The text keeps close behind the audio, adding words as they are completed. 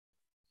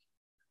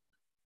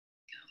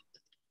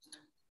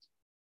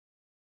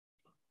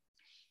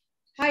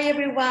Hi,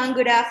 everyone.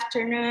 Good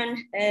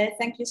afternoon.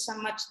 Thank you so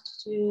much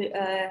to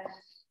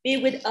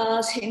be with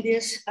us in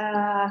this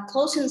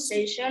closing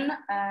session.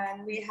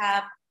 And we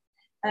have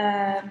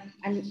an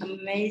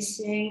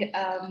amazing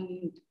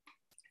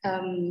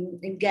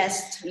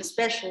guest, a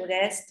special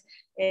guest,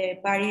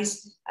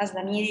 Paris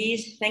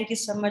Aslanidis. Thank you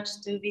so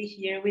much to be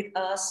here with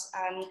us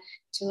and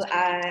to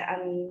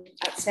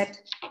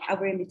accept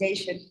our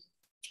invitation.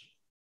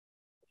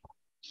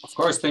 Of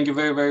course, thank you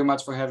very, very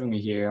much for having me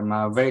here.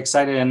 I'm very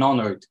excited and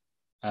honored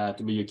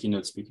to be your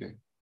keynote speaker.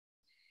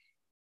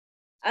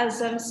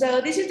 Awesome.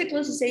 So this is the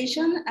closing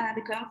session.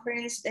 The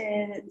conference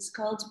is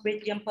called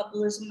Bridging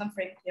Populism and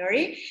Frame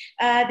Theory.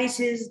 This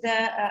is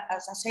the,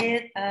 as I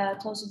said,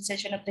 closing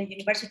session of the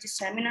university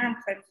seminar on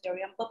Frame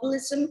Theory and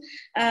Populism.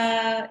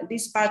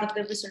 This part of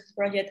the research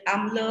project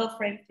AMLO,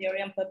 Frame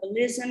Theory and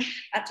Populism,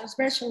 a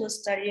transversal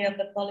study of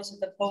the policy of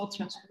the both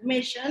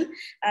transformation.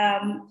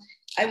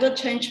 I will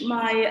change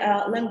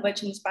my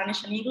language in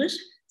Spanish and English.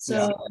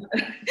 So,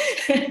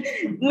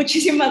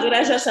 muchísimas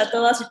gracias a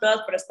todas y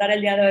todas por estar el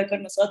día de hoy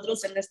con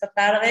nosotros en esta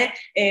tarde.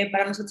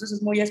 Para nosotros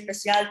es muy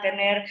especial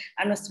tener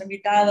a nuestro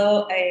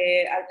invitado,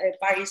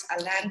 Paris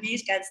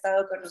Aslanidis, que ha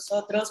estado con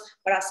nosotros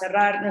para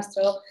cerrar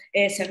nuestro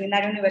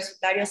seminario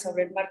universitario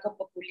sobre el marco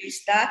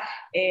populista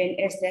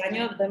en este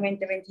año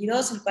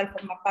 2022, el cual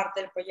forma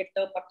parte del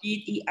proyecto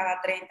PAPIT IA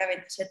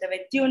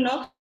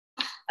 302721.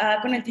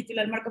 Con el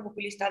título El marco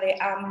populista de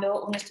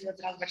AMLO, un estudio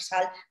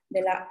transversal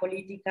de la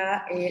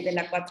política de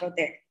la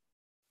 4T.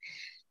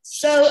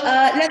 So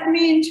let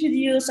me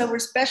introduce our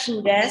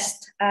special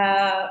guest,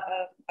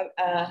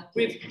 a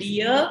brief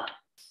bio,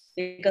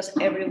 because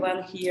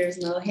everyone here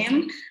knows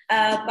him.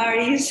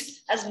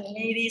 Paris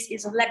Aslanidis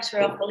is a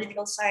lecturer of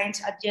political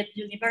science at Yale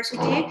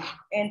University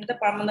in the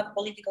Department of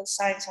Political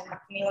Science and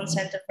Macmillan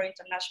Center for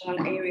International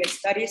and Area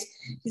Studies.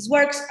 His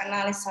works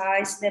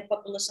analyze the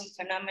populism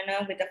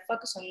phenomenon with a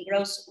focus on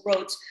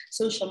grassroots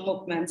social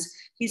movements.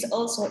 He's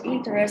also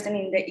interested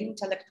in the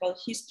intellectual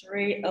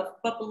history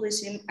of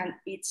populism and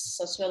its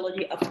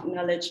sociology of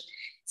knowledge.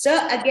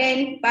 So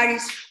again,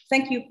 Paris,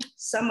 thank you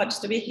so much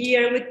to be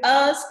here with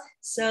us.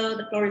 So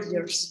the floor is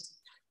yours.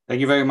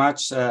 Thank you very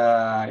much.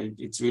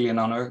 It's really an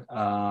honor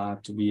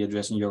to be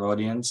addressing your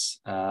audience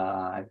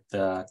at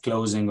the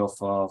closing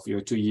of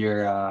your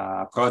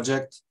two-year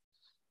project.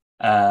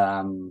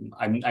 I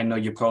know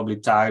you're probably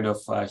tired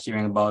of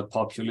hearing about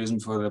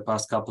populism for the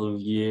past couple of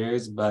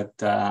years, but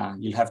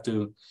you'll have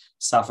to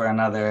suffer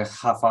another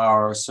half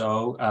hour or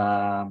so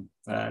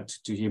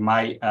to hear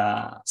my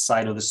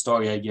side of the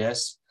story, I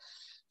guess.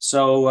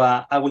 So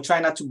I will try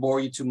not to bore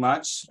you too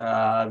much.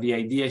 The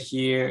idea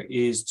here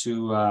is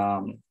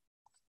to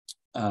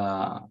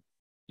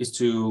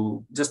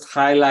just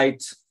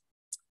highlight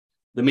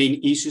the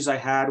main issues I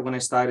had when I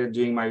started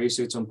doing my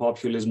research on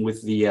populism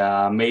with the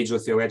major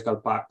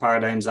theoretical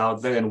paradigms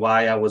out there and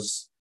why I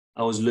was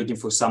looking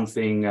for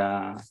something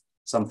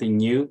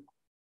new.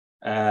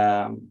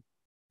 I'm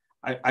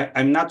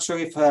not sure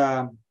if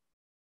I'm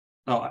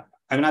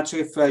not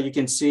sure if you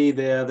can see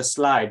the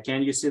slide.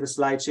 Can you see the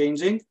slide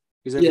changing?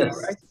 Is that yes.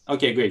 Right?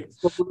 Okay, great.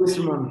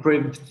 Populism and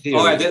frame theory.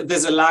 All right,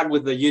 there's a lag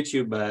with the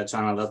YouTube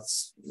channel.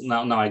 That's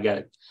now I get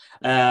it.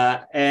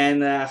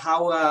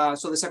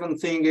 So the second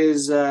thing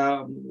is,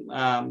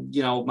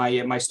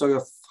 my story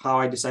of how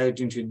I decided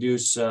to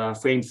introduce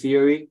frame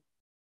theory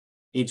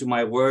into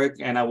my work,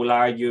 and I will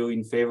argue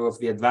in favor of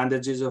the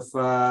advantages of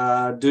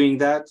doing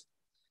that.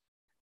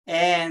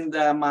 And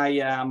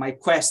my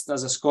quest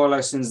as a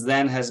scholar since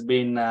then has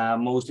been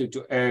mostly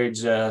to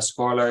urge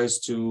scholars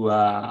to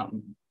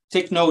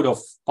take note of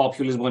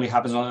populism when it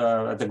happens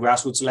at the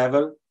grassroots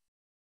level,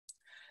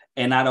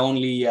 and not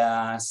only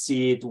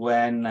see it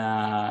when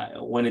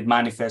it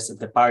manifests at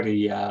the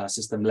party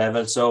system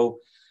level. So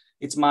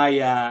it's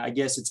my, I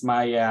guess it's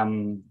my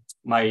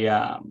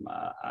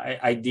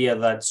idea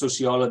that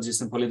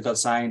sociologists and political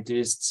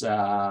scientists,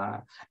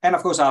 and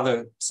of course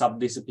other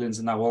subdisciplines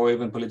in our, or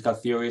even political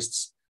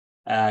theorists,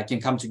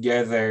 can come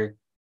together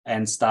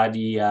and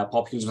study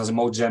populism as a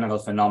more general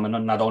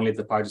phenomenon, not only at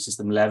the party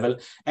system level.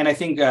 And I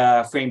think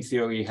frame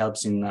theory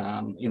helps in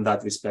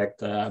that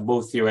respect,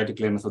 both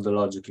theoretically and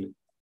methodologically.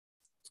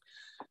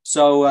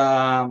 So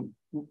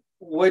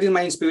where did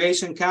my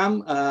inspiration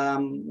come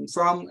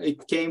from?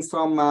 It came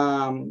from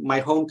my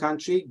home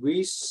country,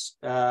 Greece,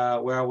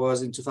 where I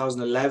was in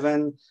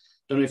 2011.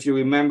 Don't know if you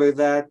remember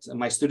that.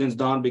 My students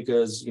don't,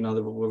 because they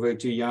were very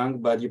too young,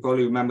 but you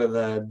probably remember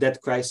the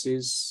debt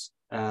crisis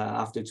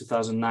after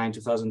 2009,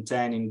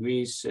 2010 in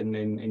Greece and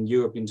in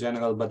Europe in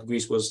general, but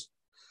Greece was,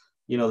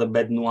 the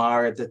bête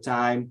noire at the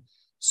time.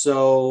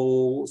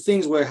 So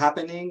things were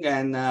happening,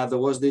 and there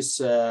was this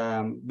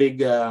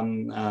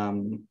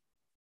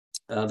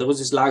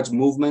large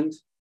movement,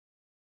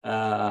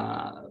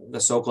 the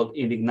so-called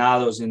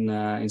indignados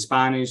in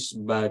Spanish,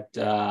 but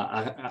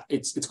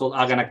it's called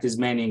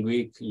aganaktismeni in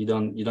Greek. You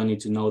don't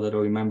need to know that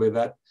or remember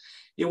that.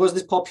 It was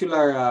this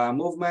popular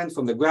movement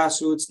from the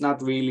grassroots,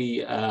 not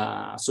really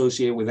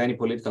associated with any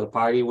political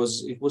party. It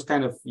was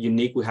kind of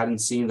unique. We hadn't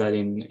seen that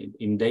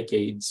in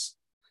decades.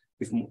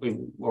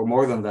 or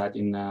more than that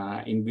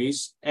in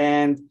Greece.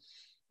 And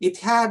it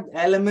had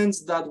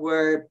elements that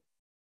were,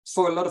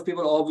 for a lot of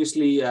people,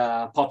 obviously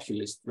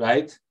populist,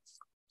 right?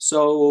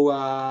 So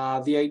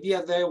the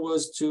idea there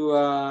was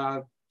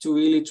to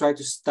really try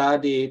to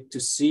study it, to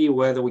see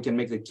whether we can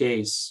make the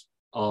case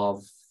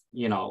of,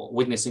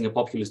 witnessing a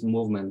populist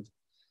movement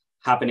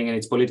happening and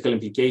its political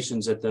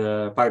implications at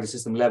the party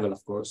system level,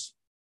 of course.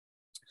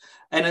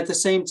 And at the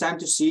same time,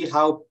 to see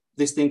how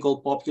this thing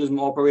called populism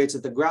operates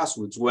at the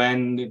grassroots,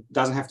 when it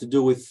doesn't have to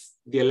do with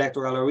the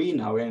electoral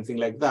arena or anything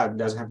like that. It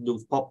doesn't have to do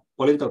with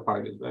political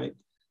parties, right?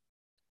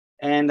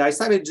 And I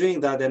started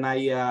doing that, and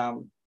I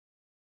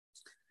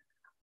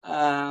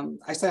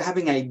started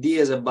having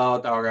ideas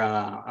about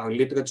our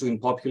literature in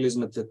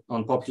populism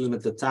on populism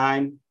at the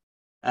time.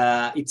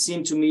 It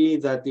seemed to me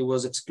that it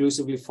was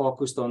exclusively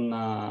focused on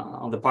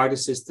the party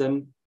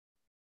system,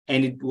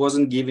 and it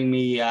wasn't giving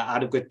me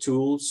adequate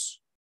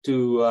tools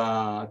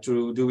to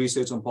do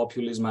research on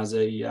populism as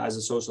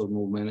a social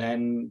movement.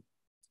 And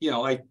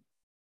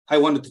I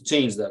wanted to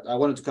change that. I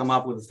wanted to come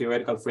up with a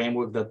theoretical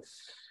framework that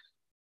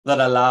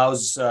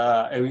allows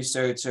a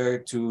researcher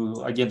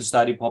to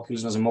study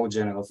populism as a more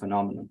general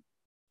phenomenon.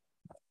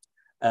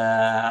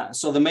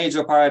 So the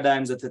major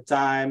paradigms at the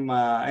time,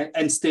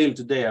 and still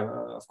today,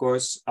 of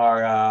course,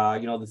 are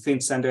the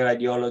think-centered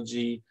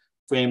ideology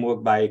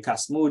framework by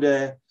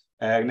Casmude,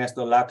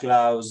 Ernesto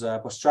Laclau's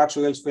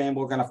post-structuralist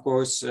framework, and of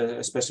course,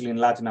 especially in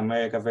Latin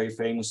America, very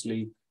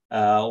famously,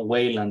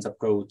 Wayland's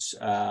approach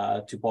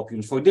to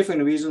populism. For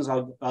different reasons,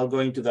 I'll go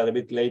into that a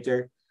bit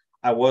later.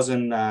 I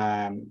wasn't.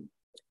 I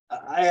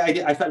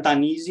felt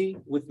uneasy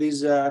with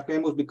these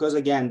frameworks because,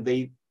 again,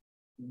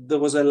 there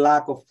was a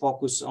lack of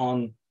focus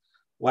on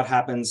what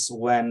happens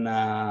when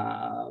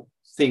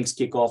things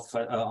kick off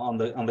on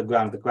the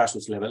ground, the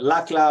grassroots level.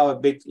 Laclau a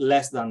bit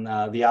less than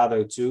the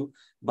other two,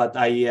 but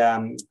I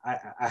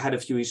had a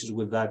few issues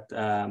with that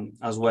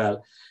as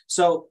well.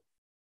 So,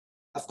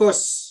 of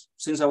course,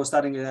 since I was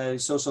studying a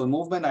social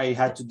movement, I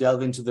had to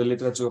delve into the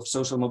literature of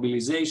social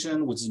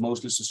mobilization, which is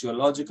mostly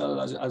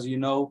sociological, as you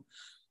know.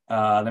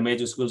 The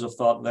major schools of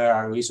thought there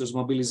are resource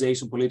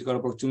mobilization, political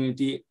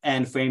opportunity,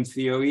 and frame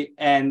theory.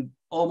 And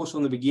almost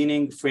from the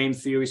beginning, frame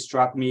theory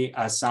struck me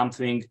as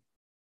something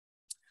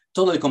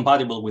totally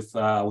compatible with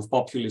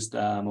populist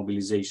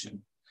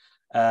mobilization.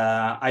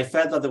 I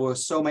felt that there were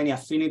so many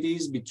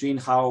affinities between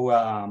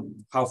how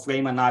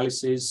frame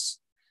analysis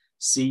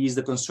sees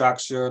the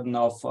construction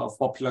of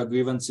popular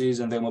grievances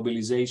and their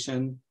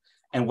mobilization,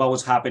 and what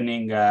was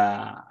happening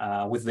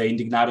with the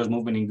Indignados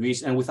movement in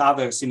Greece and with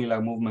other similar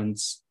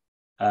movements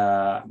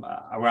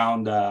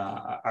around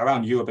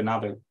Europe and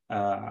other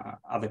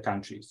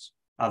countries,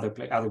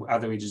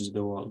 other regions of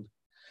the world.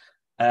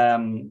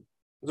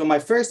 So my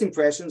first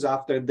impressions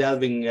after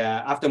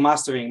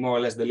mastering more or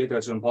less the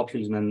literature on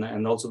populism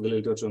and also the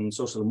literature on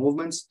social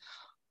movements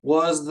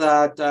was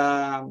that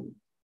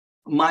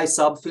my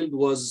subfield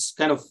was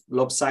kind of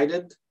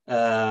lopsided.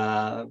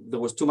 There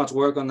was too much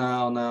work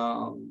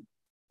on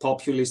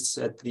populists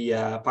at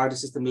the party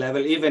system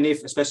level, even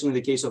if, especially in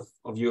the case of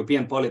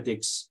European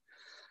politics,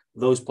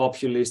 those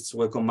populists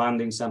were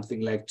commanding something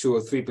like 2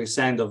 or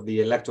 3% of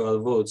the electoral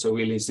vote, so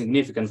really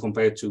significant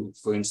compared to,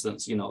 for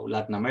instance,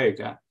 Latin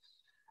America.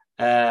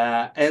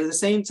 At the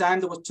same time,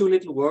 there was too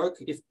little work,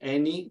 if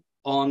any,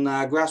 on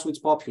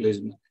grassroots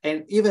populism.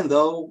 And even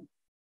though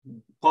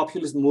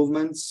populist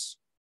movements,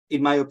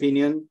 in my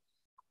opinion,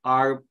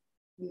 are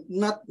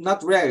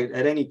not rare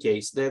at any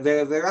case,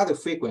 they're rather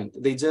frequent.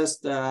 They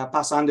just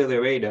pass under the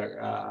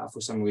radar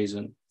for some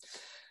reason.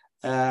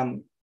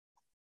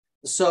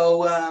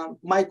 So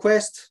my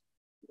quest,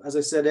 as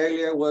I said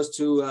earlier, was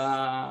to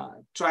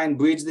try and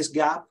bridge this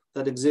gap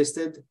that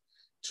existed,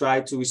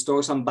 try to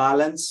restore some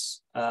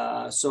balance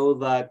so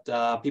that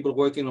people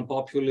working on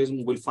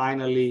populism will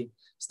finally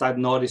start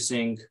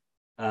noticing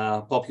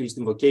populist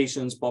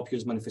invocations,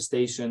 populist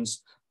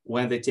manifestations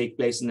when they take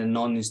place in a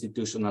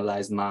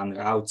non-institutionalized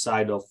manner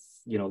outside of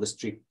the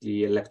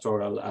strictly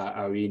electoral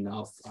arena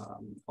of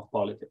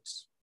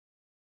politics.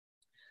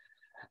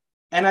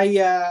 And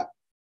I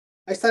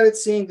started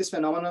seeing this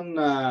phenomenon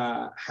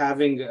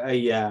having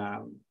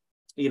a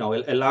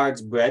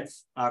large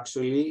breadth,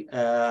 actually,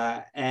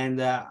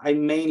 and I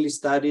mainly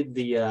studied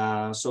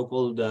the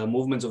so-called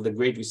movements of the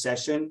Great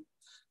Recession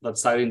that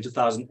started in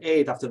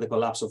 2008 after the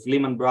collapse of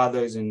Lehman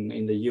Brothers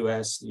in the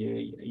US.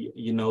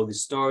 You know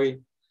this story.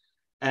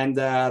 And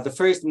the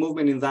first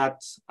movement in that,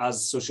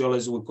 as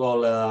sociologists would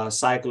call a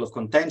cycle of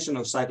contention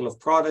or cycle of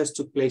protest,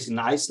 took place in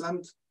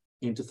Iceland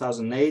in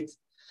 2008,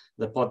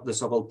 the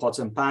so-called pots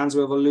and pans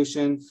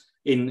revolution.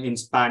 In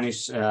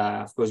Spanish,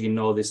 of course, you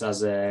know this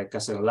as a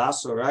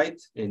cacerolazo,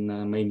 right?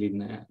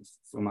 Mainly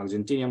from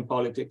Argentinian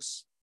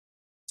politics.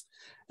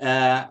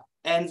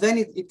 And then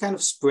it kind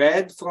of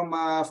spread from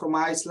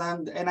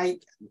Iceland. And I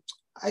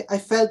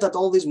felt that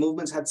all these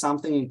movements had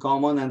something in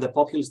common, and the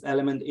populist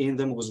element in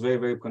them was very,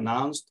 very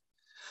pronounced.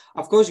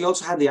 Of course, you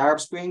also had the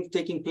Arab Spring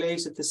taking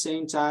place at the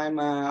same time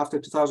after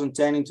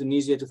 2010 in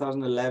Tunisia,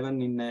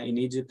 2011 in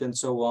Egypt, and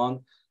so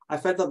on. I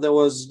felt that there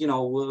was,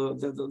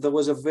 there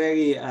was a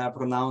very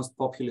pronounced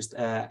populist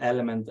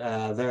element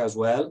there as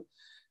well.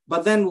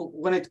 But then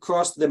when it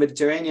crossed the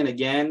Mediterranean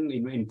again,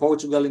 in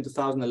Portugal in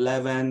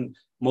 2011,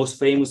 most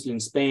famously in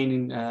Spain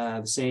in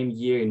the same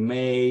year in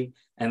May,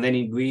 and then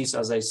in Greece,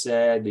 as I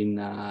said, in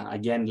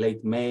again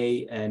late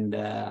May, and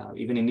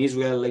even in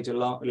Israel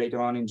later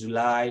on in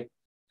July,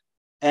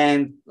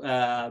 and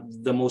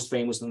the most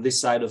famous on this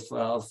side of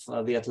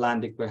the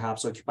Atlantic,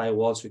 perhaps Occupy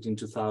Wall Street in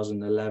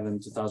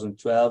 2011,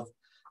 2012.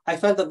 I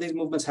felt that these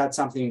movements had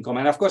something in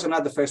common. And of course, I'm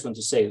not the first one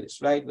to say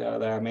this, right?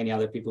 There are many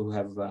other people who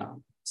have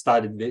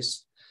studied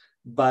this.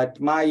 But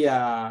my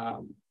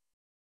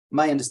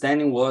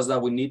understanding was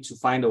that we need to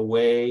find a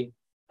way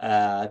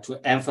to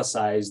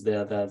emphasize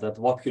the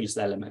populist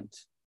element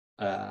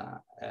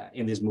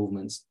in these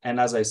movements. And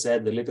as I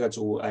said, the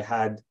literature I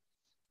had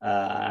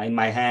in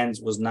my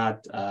hands was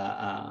not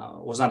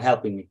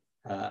helping me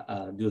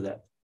do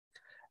that.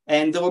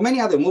 And there were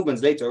many other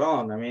movements later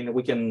on. I mean,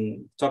 we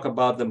can talk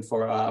about them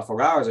for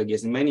hours, I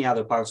guess, in many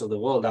other parts of the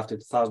world after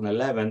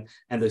 2011,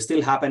 and they're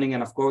still happening.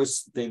 And of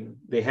course,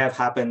 they have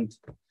happened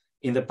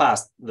in the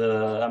past.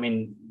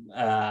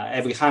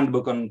 Every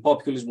handbook on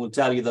populism will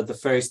tell you that the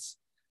first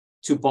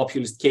two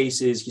populist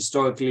cases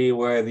historically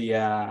were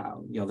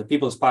the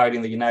People's Party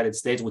in the United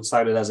States, which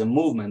started as a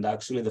movement,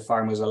 actually, the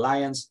Farmers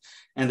Alliance,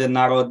 and the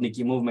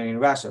Narodniki movement in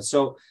Russia.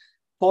 So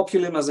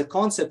populism as a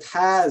concept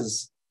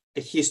has a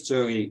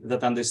history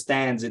that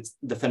understands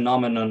the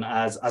phenomenon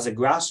as a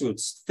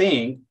grassroots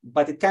thing,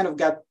 but it kind of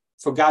got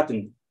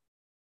forgotten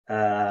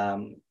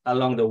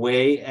along the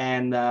way,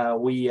 and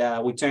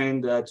we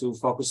turned to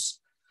focus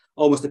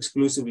almost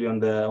exclusively on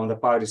the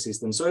party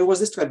system. So it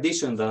was this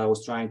tradition that I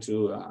was trying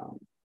to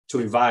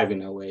revive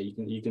in a way.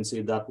 You can see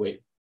it that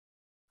way.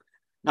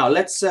 Now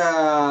let's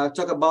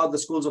talk about the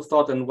schools of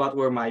thought and what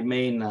were my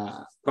main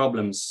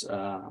problems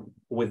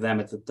with them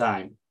at the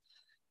time.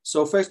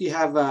 So first you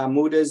have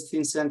Muda's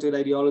thin-centered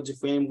ideology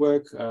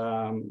framework,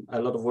 a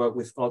lot of work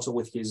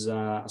with his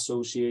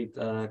associate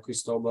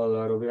Cristobal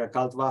Rovira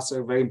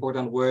Kaltwasser, very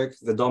important work,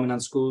 the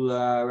dominant school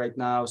right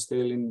now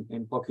still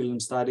in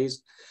populism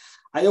studies.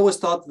 I always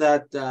thought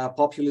that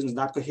populism is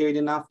not coherent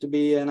enough to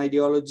be an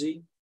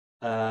ideology.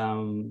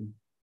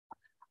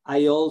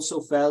 I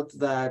also felt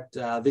that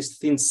this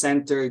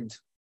thin-centered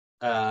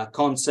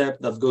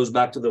concept that goes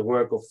back to the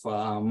work of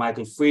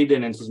Michael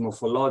Frieden and his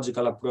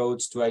morphological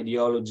approach to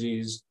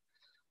ideologies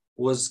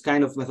was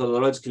kind of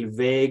methodologically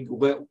vague.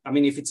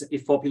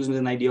 If populism is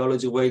an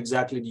ideology, where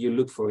exactly do you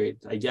look for it?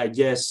 I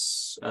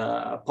guess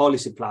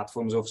policy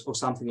platforms or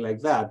something like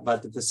that.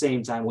 But at the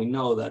same time, we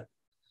know that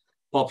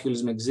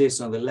populism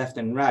exists on the left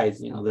and right.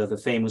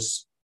 The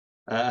famous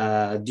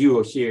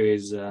duo here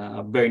is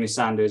Bernie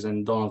Sanders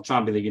and Donald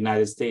Trump in the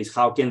United States.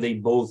 How can they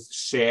both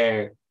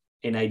share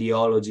an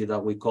ideology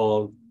that we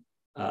call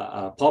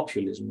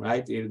populism,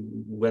 right?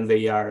 When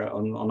they are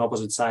on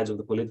opposite sides of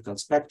the political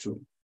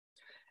spectrum.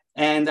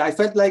 And I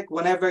felt like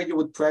whenever you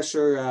would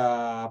pressure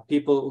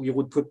people, you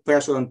would put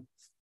pressure on,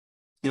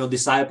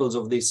 disciples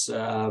of this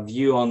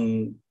view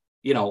on,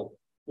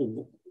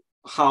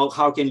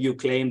 how can you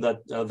claim that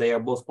they are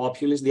both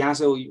populist? The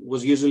answer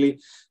was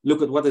usually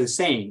look at what they're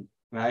saying,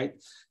 right?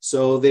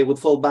 So they would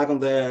fall back on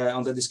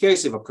the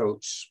discursive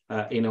approach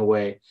in a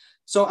way.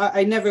 So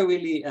I never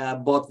really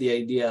bought the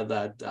idea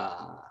that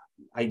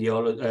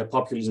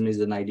populism is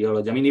an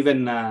ideology. I mean,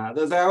 even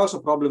there are also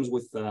problems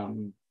with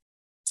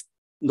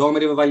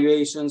normative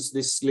evaluations.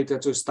 This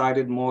literature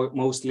started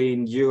mostly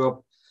in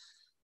Europe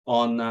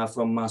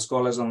from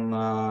scholars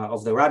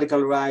of the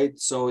radical right.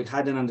 So it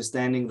had an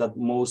understanding that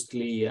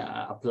mostly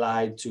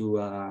applied to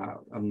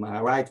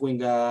right-wing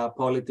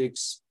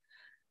politics.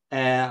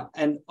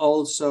 And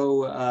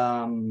also,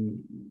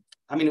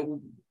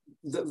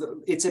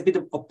 it's a bit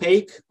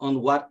opaque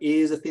on what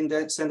is a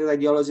thin-centered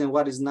ideology and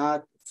what is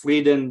not.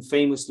 Frieden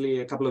famously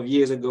a couple of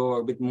years ago,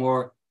 or a bit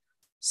more,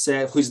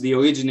 said, who is the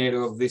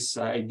originator of this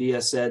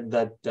idea, said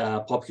that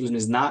populism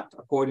is not,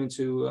 according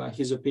to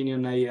his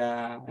opinion,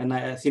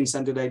 a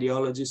thin-centered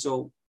ideology.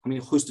 So,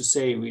 who's to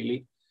say,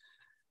 really?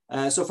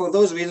 So for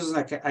those reasons,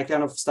 I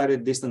kind of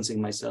started distancing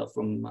myself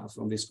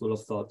from this school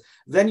of thought.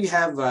 Then you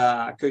have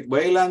Kurt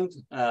Wayland,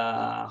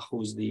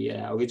 who's the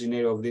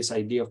originator of this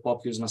idea of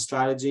populism as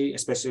strategy,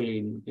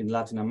 especially in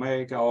Latin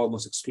America,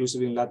 almost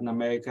exclusively in Latin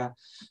America,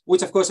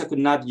 which of course I could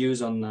not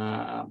use on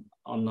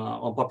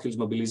populist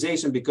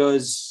mobilization,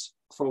 because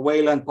for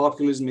Wayland,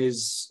 populism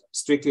is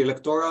strictly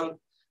electoral,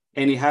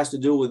 and it has to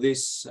do with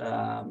this,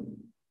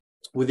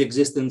 with the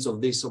existence of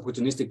this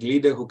opportunistic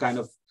leader who kind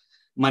of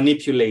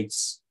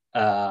manipulates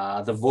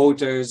the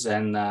voters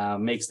and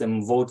makes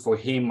them vote for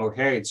him or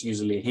her. It's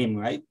usually him,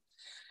 right?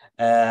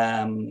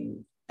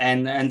 And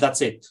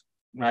that's it,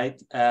 right?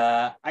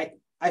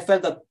 I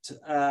felt that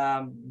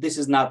this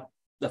is not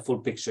the full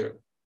picture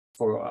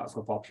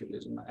for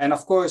populism, and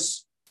of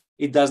course,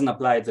 it doesn't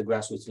apply at the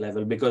grassroots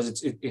level,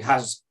 because it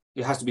has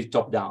to be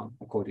top down,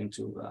 according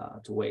to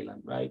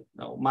Wayland, right?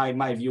 No,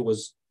 my view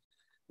was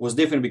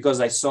different,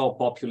 because I saw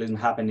populism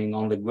happening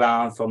on the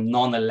ground from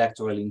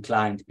non-electoral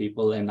inclined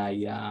people, and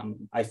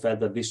I felt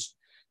that this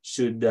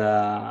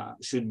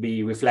should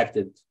be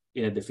reflected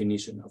in a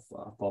definition of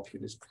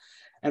populism.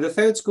 And the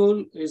third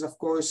school is, of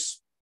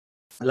course,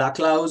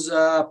 Laclau's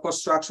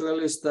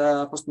post-structuralist,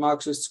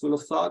 post-Marxist school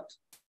of thought.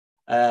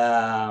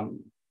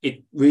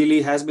 It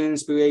really has been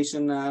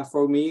inspiration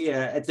for me.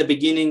 At the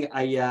beginning,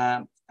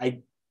 I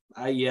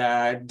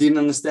didn't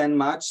understand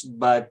much,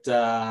 but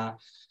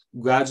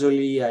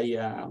gradually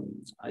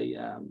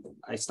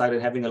I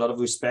started having a lot of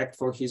respect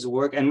for his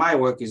work, and my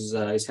work is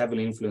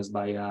heavily influenced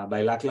by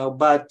Laclau.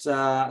 But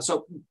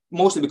so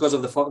mostly because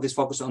of this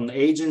focus on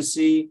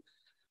agency,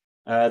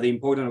 the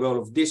important role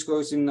of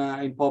discourse in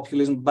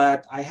populism.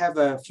 But I have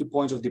a few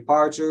points of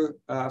departure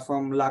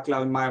from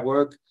Laclau in my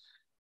work.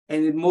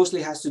 And it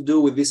mostly has to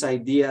do with this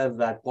idea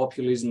that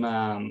populism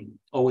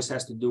always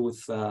has to do with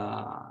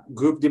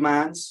group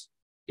demands.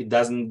 It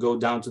doesn't go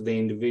down to the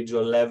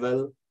individual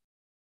level.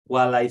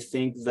 While I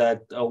think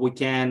that we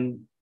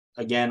can,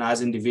 again,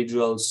 as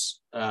individuals,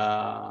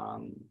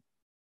 have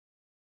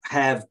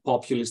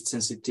populist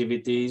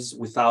sensitivities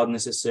without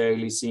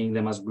necessarily seeing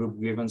them as group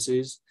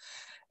grievances.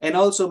 And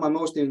also my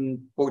most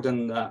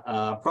important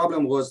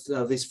problem was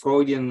this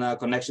Freudian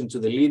connection to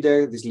the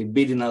leader, this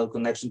libidinal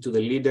connection to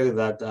the leader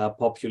that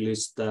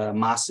populist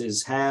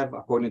masses have,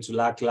 according to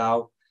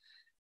Laclau.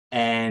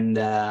 And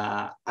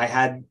I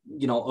had,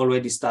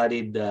 already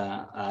studied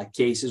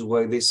cases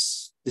where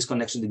this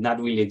connection did not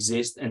really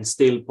exist, and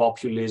still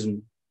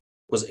populism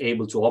was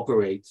able to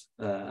operate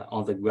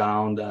on the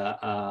ground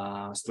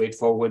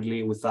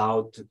straightforwardly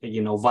without,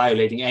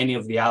 violating any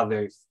of the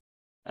other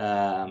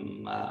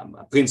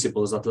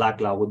principles that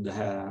Laclau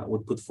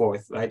would put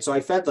forth, right? So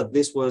I felt that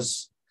this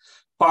was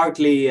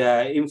partly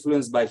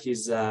influenced by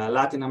his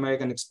Latin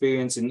American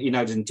experience in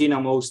Argentina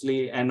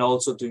mostly, and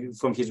also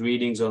from his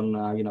readings on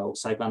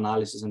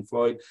psychoanalysis and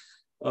Freud.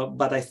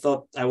 But I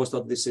always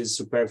thought this is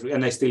superfluous,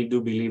 and I still do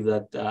believe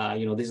that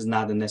this is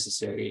not a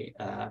necessary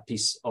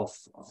piece of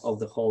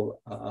the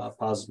whole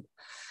puzzle.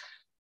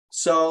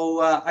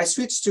 So I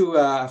switched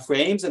to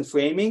frames and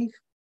framing.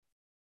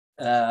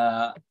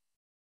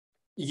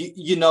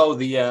 You know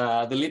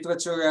the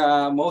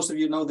literature. Most of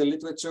you know the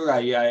literature.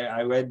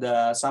 I read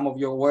some of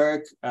your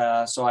work,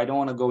 so I don't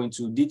want to go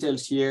into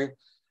details here.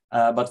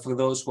 But for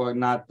those who are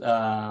not,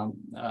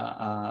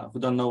 who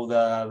don't know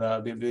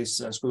this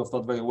school of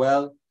thought very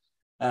well,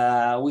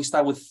 we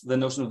start with the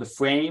notion of the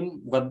frame.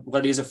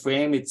 What is a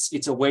frame?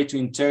 It's a way to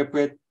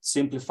interpret,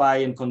 simplify,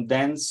 and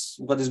condense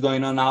what is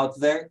going on out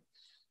there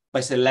by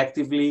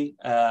selectively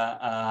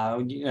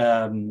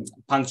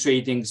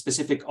punctuating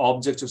specific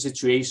objects or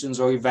situations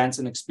or events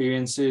and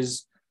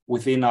experiences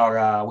within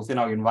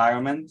our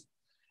environment.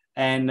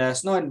 And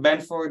Snow and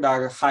Benford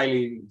are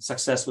highly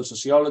successful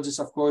sociologists,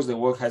 of course. Their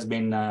work has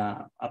been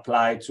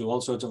applied to all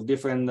sorts of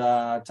different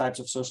types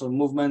of social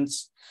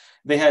movements.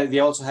 They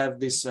also have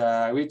this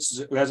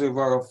rich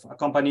reservoir of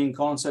accompanying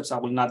concepts. I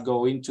will not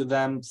go into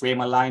them.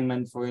 Frame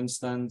alignment, for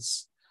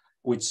instance,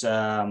 which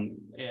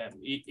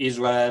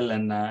Israel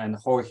and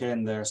Jorge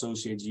and their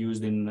associates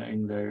used in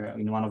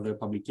one of their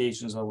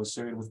publications that was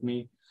shared with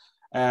me.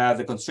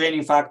 The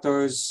constraining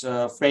factors,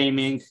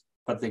 framing,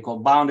 what they call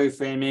boundary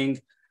framing,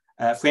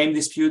 frame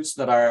disputes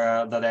that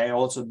I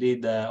also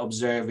did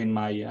observe in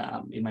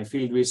my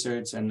field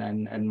research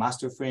and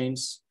master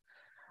frames.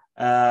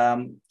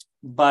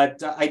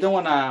 But I don't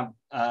want to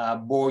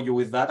bore you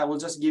with that. I will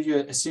just give you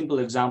a simple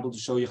example to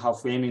show you how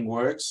framing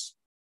works.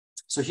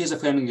 So here's a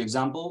framing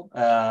example.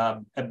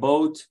 A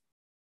boat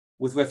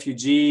with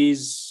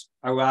refugees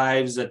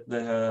arrives at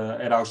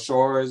our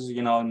shores,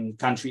 in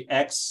country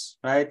X,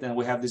 right? And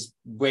we have this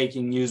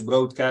breaking news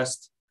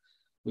broadcast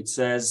which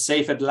says,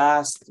 "Safe at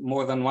last,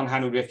 more than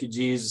 100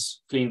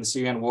 refugees fleeing the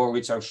Syrian war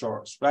reach our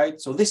shores," right?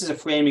 So this is a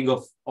framing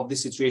of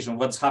this situation,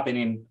 what's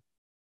happening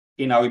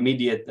in our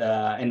immediate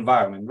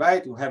environment,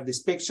 right? We have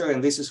this picture,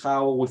 and this is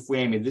how we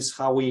frame it. This is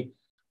how we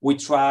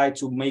try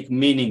to make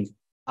meaning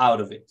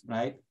out of it,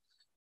 right?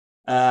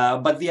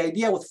 But the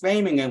idea with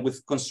framing and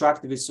with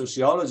constructivist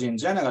sociology in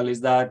general is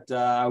that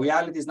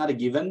reality is not a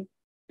given;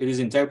 it is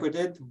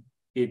interpreted.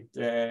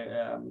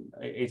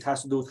 It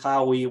has to do with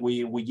how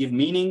we give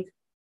meaning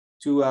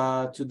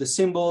to the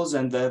symbols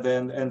and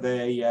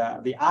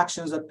the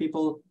actions that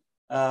people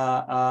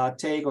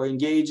take or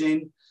engage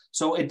in.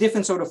 So a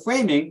different sort of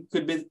framing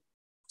could be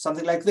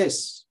something like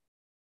this: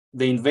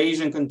 the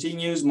invasion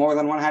continues. More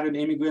than 100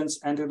 immigrants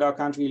entered our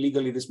country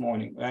illegally this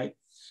morning, right?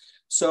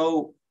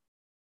 So,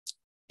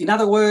 in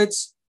other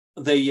words,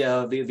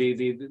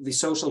 the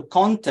social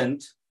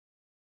content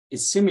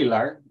is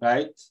similar,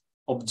 right?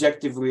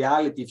 Objective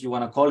reality, if you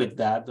want to call it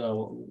that.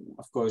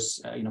 Of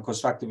course,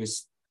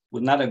 constructivists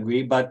would not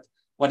agree. But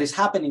what is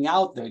happening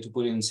out there, to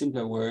put it in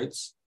simpler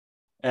words,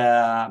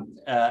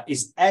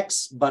 is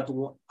X, but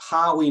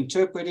how we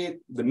interpret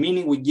it, the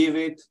meaning we give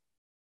it,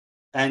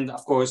 and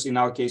of course, in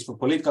our case, for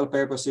political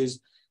purposes,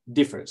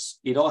 differs.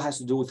 It all has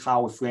to do with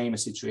how we frame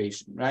a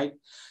situation, right?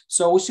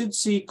 So we should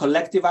see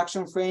collective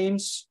action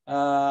frames,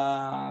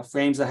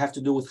 frames that have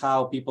to do with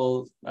how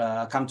people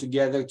come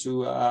together to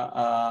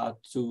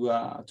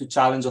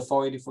challenge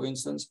authority, for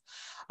instance.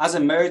 as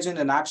emergent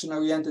and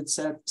action-oriented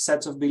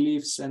sets of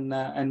beliefs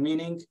and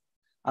meaning.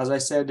 As I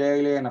said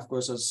earlier, and of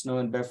course, as Snow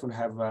and Berford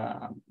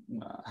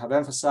have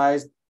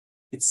emphasized,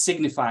 it's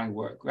signifying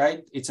work,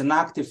 right? It's an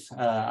active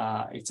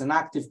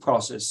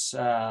process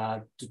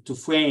to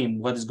frame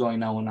what is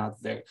going on out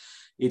there.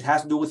 It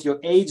has to do with your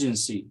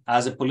agency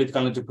as a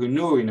political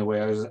entrepreneur in a way,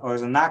 or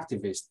as an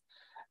activist.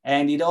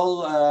 And it all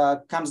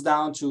comes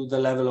down to the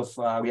level of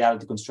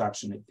reality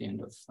construction at the end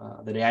of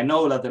the day. I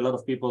know that a lot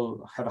of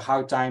people have a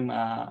hard time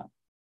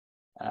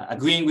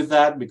agreeing with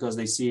that because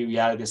they see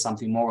reality as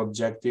something more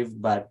objective.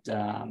 But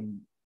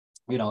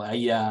you know,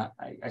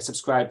 I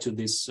subscribe to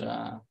this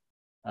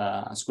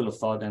school of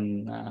thought, and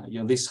you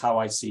know, this is how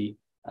I see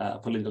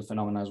political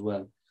phenomena as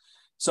well.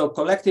 So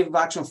collective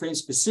action frames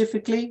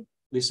specifically,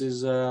 this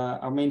is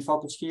our main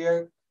focus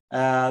here.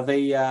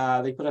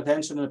 They put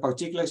attention on a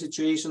particular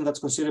situation that's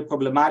considered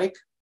problematic,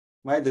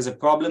 right? There's a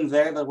problem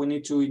there that we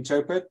need to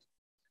interpret.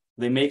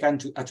 They make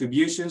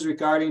attributions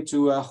regarding to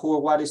who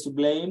or what is to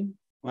blame,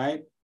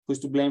 right? Who's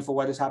to blame for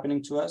what is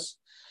happening to us.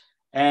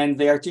 And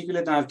they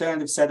articulate an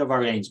alternative set of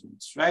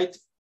arrangements, right?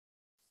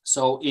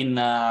 So in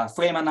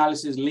frame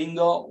analysis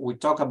lingo, we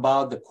talk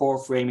about the core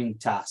framing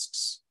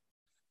tasks.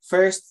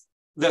 First,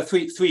 the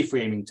three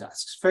framing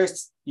tasks.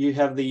 First, you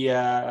have the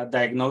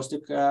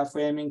diagnostic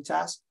framing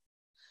task,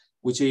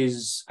 which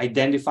is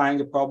identifying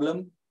the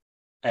problem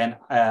and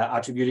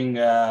attributing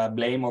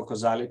blame or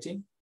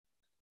causality.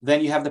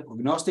 Then you have the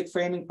prognostic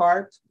framing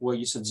part, where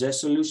you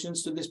suggest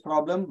solutions to this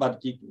problem,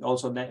 but you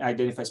also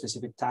identify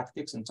specific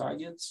tactics and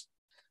targets.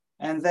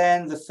 And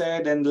then the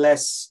third and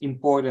less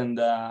important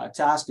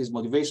task is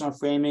motivational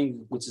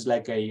framing, which is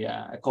like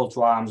a call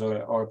to arms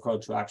or a call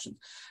to action.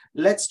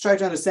 Let's try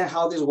to understand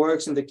how this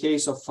works in the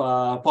case of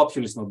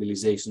populist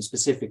mobilization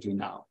specifically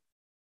now.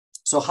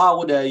 So how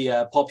would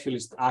a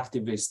populist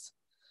activist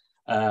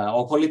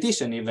or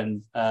politician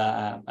even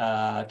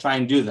try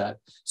and do that?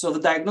 So the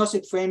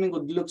diagnostic framing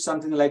would look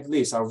something like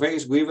this. Our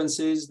various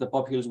grievances, the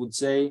populists would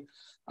say,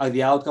 are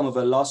the outcome of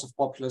a loss of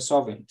popular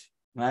sovereignty,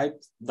 right?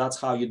 That's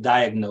how you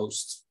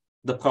diagnosed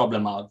the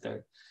problem out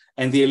there.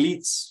 And the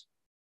elites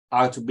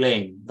are to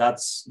blame.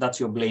 That's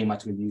your blame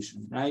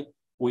attribution, right?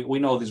 We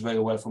know this very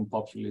well from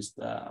populist,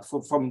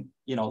 from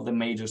you know, the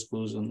major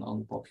schools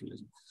on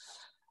populism.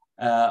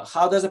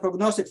 How does the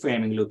prognostic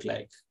framing look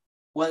like?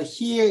 Well,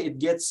 here it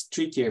gets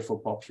trickier for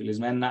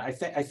populism. And I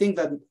think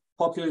that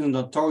populism is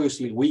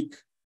notoriously weak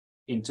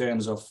in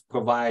terms of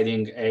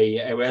providing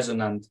a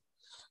resonant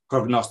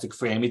prognostic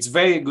frame. It's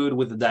very good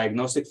with the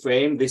diagnostic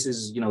frame. This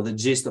is, you know, the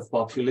gist of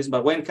populism.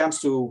 But when it comes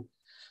to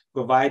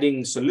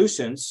providing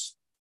solutions,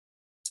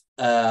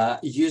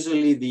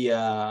 usually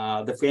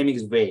the framing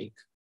is vague.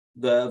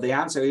 The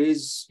answer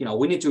is, you know,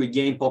 we need to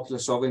regain popular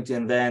sovereignty,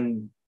 and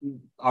then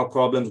our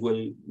problems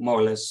will more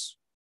or less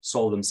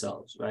solve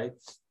themselves, right?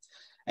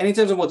 And in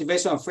terms of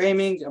motivational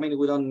framing, I mean,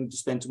 we don't need to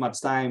spend too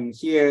much time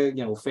here.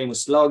 You know,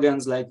 famous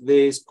slogans like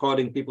this,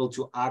 prodding people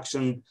to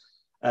action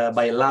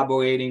by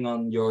elaborating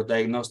on your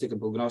diagnostic and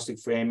prognostic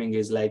framing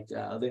is like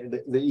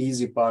the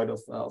easy part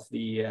of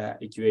the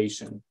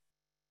equation.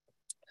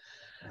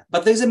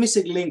 But there's a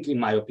missing link, in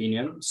my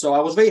opinion. So I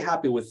was very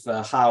happy with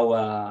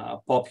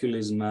how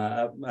populism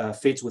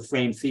fits with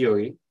frame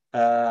theory.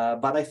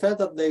 But I felt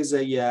that there's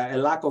a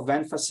lack of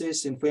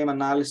emphasis in frame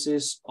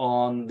analysis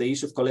on the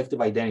issue of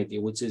collective identity,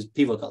 which is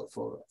pivotal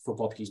for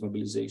populist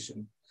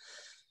mobilization.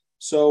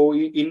 So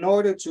in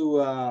order to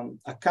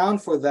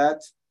account for that,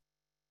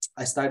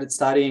 I started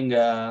studying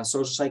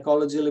social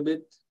psychology a little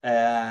bit,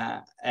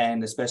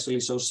 and especially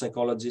social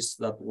psychologists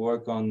that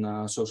work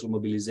on social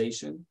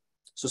mobilization,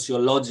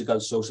 sociological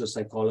social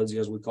psychology,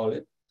 as we call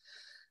it,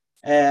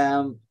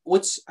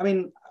 which, I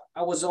mean,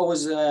 I was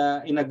always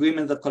in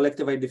agreement that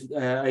collective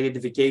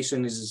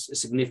identification is a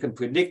significant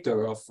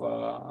predictor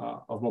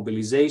of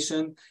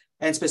mobilization,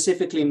 and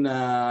specifically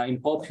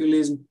in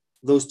populism,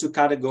 those two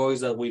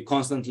categories that we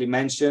constantly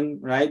mention,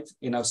 right,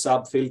 in our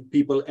subfield,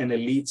 people and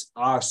elites,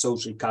 are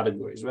social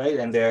categories, right,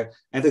 and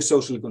they're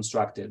socially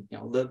constructed. You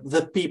know,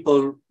 the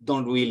people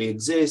don't really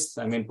exist.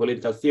 I mean,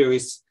 political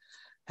theorists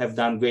have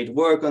done great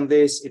work on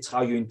this. It's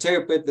how you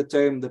interpret the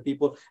term, the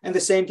people, and the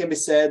same can be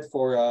said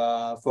for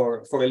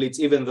elites.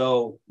 Even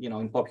though, you know,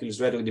 in populist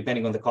rhetoric,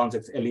 depending on the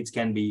context, elites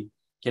can be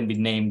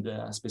named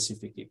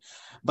specifically.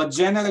 But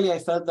generally, I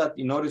felt that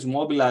in order to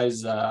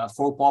mobilize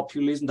for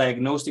populism,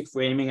 diagnostic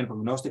framing and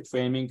prognostic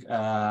framing,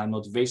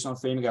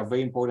 motivational framing are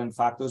very important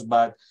factors,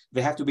 but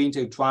they have to be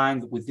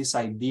intertwined with this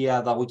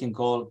idea that we can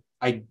call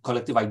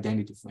collective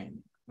identity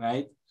framing,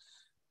 right?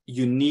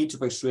 You need to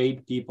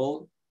persuade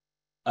people,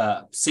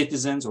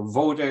 citizens or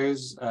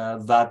voters,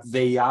 that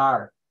they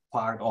are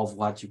part of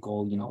what you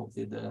call, you know,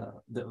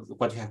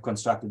 what you have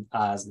constructed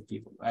as the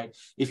people, right?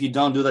 If you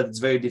don't do that, it's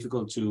very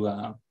difficult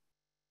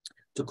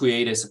to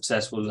create a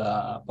successful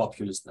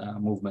populist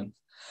movement.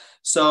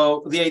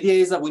 So the idea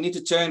is that we need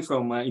to turn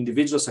from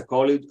individual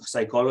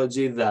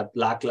psychology that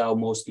Laclau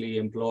mostly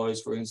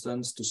employs, for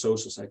instance, to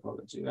social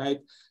psychology, right?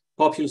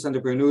 Populist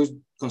entrepreneurs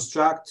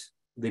construct,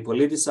 they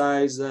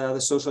politicize the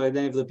social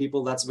identity of the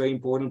people. That's very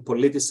important,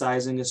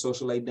 politicizing a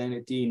social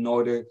identity in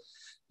order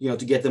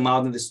to get them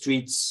out in the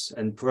streets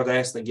and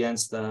protest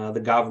against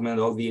the government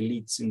or the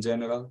elites in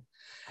general.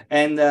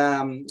 And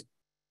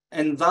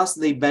thus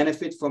they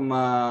benefit from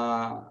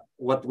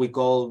what we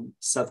call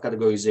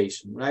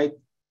self-categorization, right?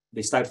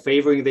 They start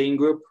favoring the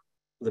in-group,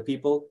 the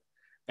people,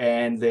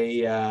 and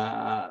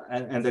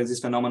there's this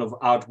phenomenon of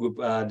out-group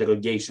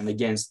derogation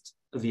against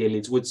the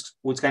elites,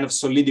 which kind of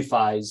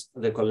solidifies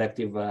the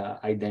collective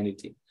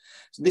identity.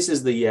 So this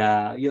is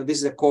this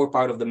is a core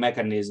part of the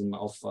mechanism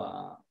of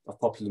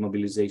popular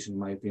mobilization, in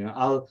my opinion.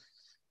 I'll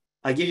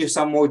give you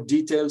some more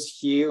details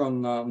here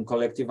on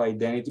collective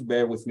identity.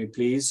 Bear with me,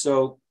 please.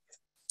 So,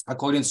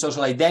 according to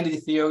social identity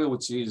theory,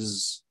 which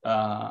is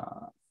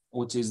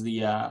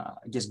the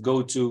I guess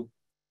go-to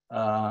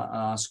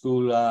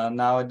school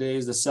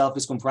nowadays, the self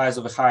is comprised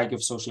of a hierarchy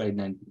of social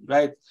identity,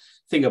 right?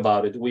 Think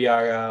about it. We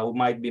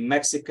might be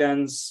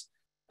Mexicans,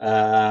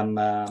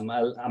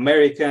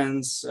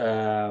 Americans.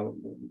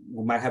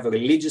 We might have a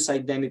religious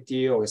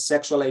identity or a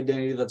sexual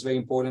identity that's very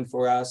important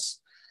for us,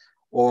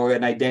 or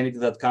an identity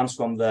that comes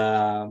from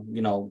the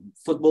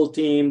football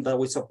team that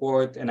we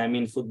support, and I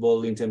mean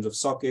football in terms of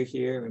soccer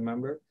here.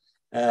 Remember,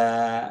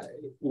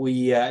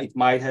 it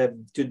might have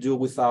to do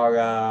with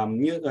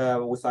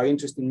our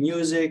interest in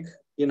music.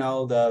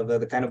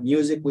 The kind of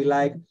music we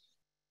like,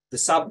 the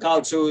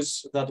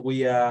subcultures that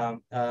we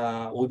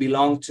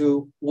belong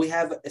to. We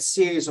have a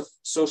series of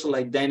social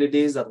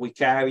identities that we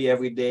carry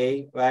every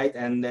day, right?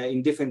 And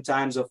in different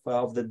times of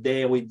the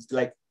day, we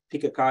like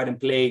pick a card and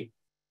play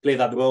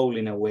that role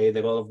in a way.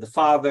 The role of the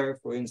father,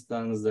 for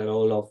instance, the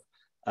role of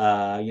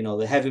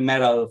the heavy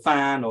metal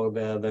fan, or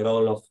the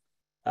role of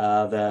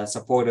the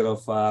supporter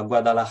of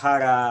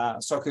Guadalajara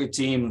soccer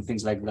team, and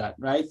things like that,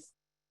 right?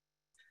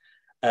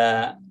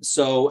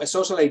 So a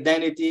social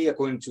identity,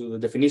 according to the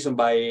definition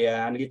by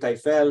Henri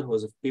Teufel, who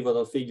was a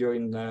pivotal figure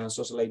in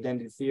social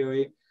identity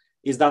theory,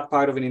 is that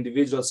part of an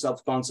individual's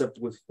self-concept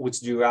which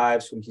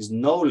derives from his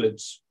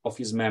knowledge of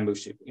his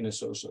membership in a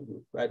social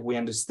group, right? We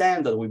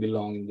understand that we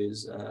belong in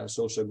these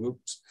social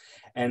groups,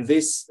 and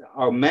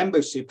our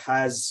membership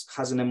has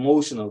an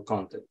emotional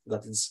content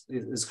that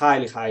is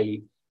highly,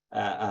 highly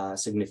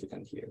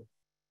significant here.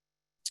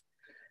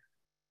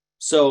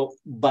 So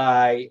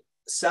by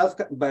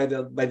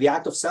the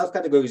act of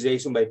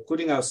self-categorization, by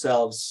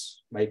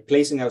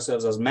placing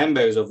ourselves as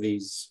members of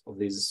these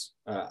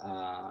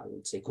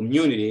let's say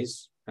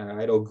communities,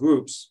 right, or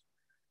groups,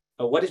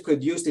 what is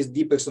produced is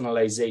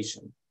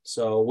depersonalization.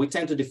 So we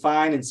tend to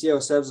define and see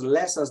ourselves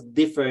less as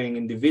differing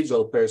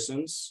individual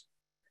persons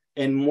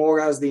and more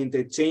as the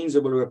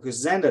interchangeable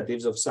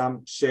representatives of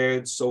some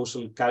shared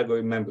social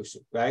category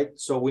membership, right?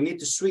 So we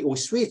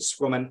switch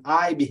from an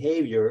I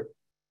behavior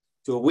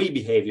to a we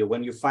behavior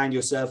when you find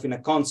yourself in a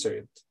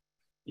concert,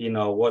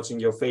 watching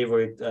your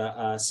favorite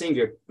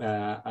singer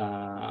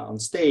on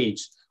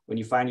stage, when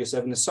you find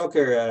yourself in a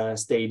soccer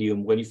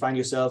stadium, when you find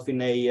yourself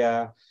in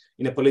a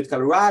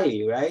political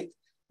rally, right?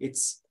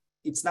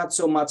 It's not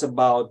so much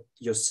about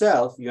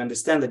yourself. You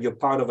understand that you're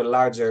part of a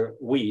larger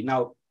we.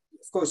 Now,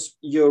 of course,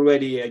 you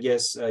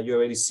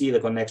already see the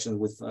connection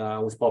with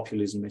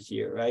populism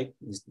here, right?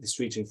 This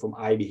switching from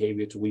I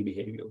behavior to we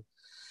behavior.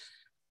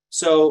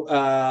 So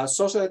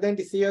social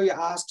identity theory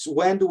asks,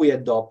 when do we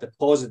adopt a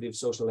positive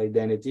social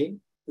identity?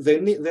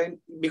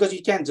 Because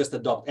you can't just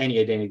adopt any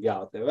identity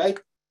out there, right?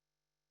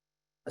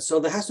 So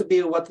there has to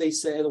be what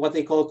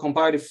they call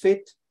comparative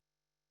fit,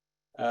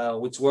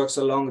 which works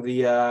along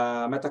the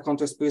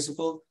meta-context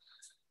principle.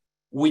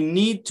 We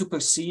need to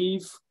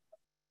perceive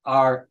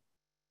our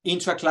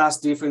intra-class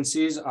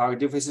differences, our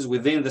differences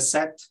within the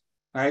set,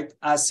 right,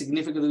 as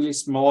significantly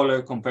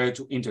smaller compared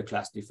to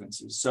inter-class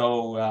differences.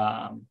 So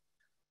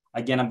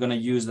again, I'm going to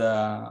use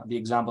the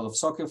example of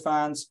soccer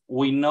fans.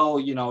 We know,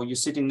 you're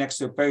sitting next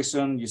to a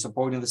person, you're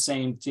supporting the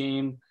same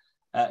team.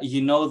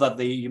 You know that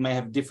you may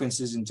have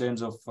differences in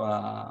terms of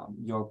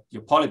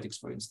your politics,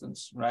 for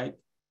instance, right?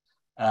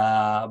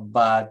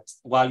 But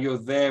while you're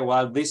there,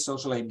 while this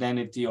social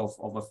identity of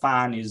a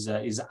fan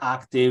is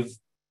active,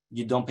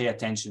 you don't pay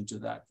attention to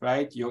that,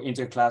 right? Your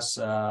interclass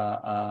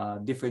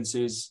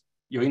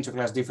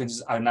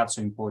differences are not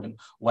so important.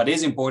 What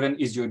is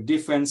important is your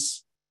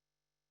difference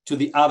to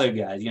the other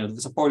guys, the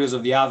supporters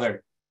of the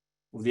other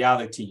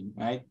team,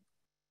 right?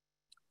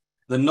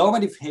 The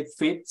normative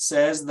fit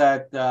says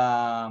that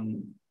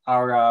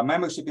our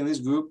membership in this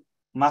group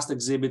must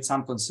exhibit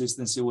some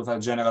consistency with our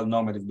general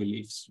normative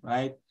beliefs,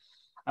 right?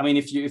 I mean,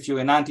 if you're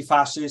an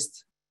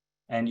anti-fascist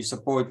and you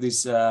support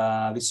this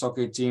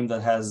soccer team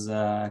that has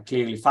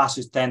clearly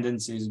fascist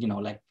tendencies,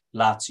 like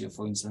Lazio,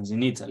 for instance,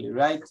 in Italy,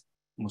 right?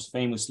 Most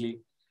famously,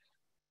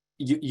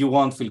 you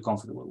won't feel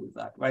comfortable with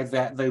that, right?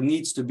 There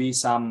needs to be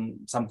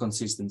some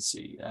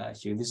consistency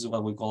here. This is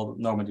what we call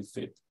normative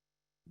fit.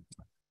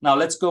 Now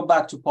let's go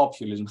back to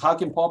populism. How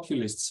can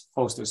populists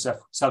foster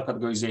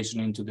self-categorization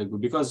into the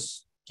group?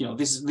 Because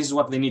this is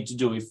what they need to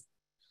do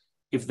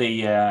if they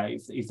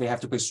have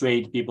to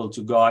persuade people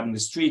to go out in the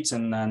streets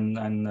and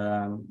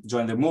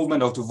join their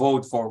movement or to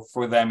vote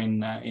for them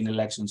in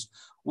elections.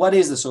 What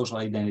is the social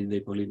identity they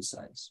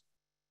politicize?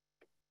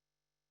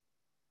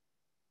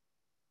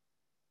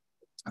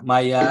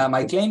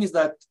 My claim is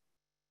that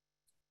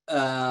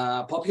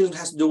populism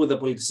has to do with the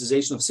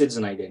politicization of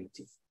citizen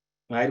identity,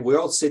 right? We're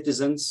all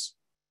citizens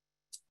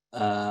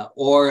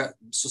or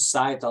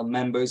societal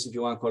members, if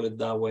you want to call it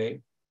that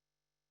way.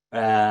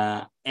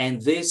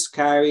 And this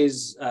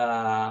carries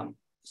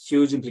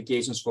huge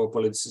implications for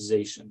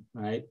politicization,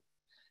 right?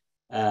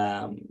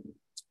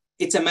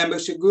 It's a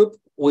membership group.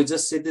 We're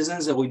just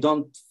citizens and we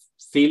don't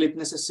feel it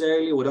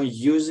necessarily. We don't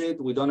use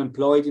it. We don't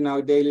employ it in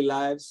our daily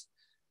lives.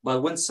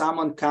 But when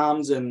someone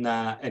comes and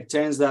it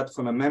turns that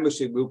from a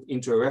membership group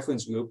into a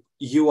reference group,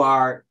 you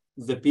are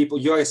the people,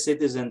 you're a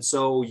citizen,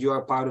 so you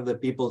are part of the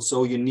people,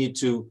 so you need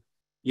to,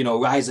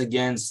 rise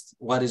against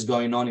what is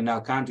going on in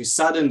our country.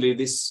 Suddenly,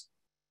 this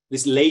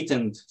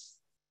latent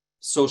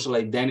social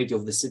identity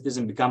of the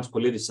citizen becomes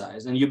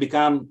politicized, and you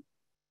become,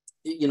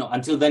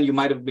 until then you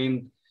might have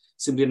been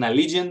simply an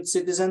allegiant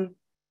citizen,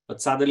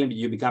 but suddenly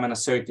you become an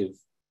assertive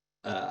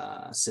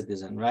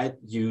citizen, right?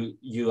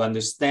 You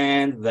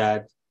understand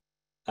that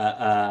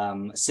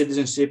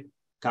citizenship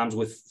comes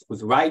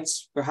with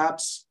rights,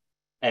 perhaps,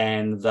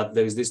 and that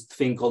there is this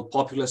thing called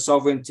popular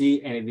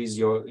sovereignty, and it is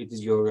your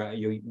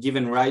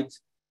given right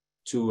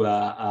to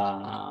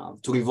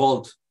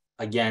revolt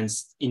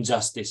against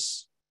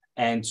injustice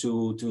and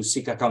to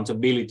seek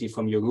accountability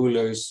from your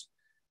rulers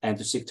and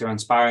to seek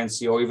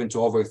transparency, or even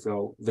to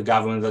overthrow the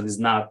government that is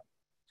not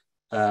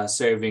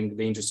serving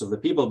the interests of the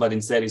people, but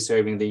instead is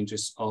serving the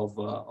interests of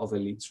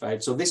elites,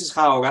 right? So this is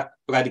how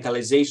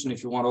radicalization,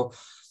 if you want to,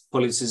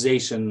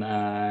 politicization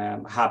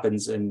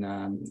happens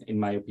in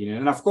my opinion.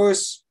 And of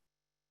course,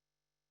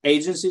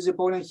 agency is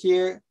important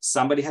here.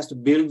 Somebody has to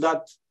build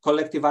that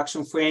collective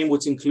action frame,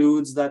 which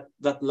includes that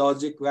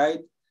logic, right?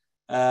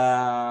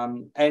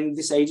 And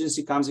this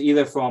agency comes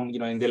either from,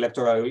 in the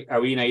electoral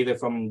arena, either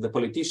from the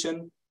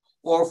politician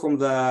or from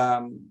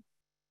the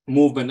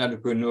movement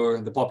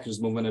entrepreneur, the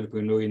populist movement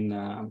entrepreneur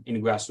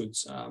in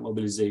grassroots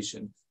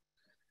mobilization.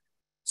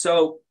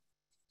 So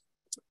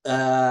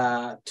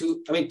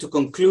to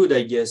conclude,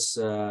 I guess,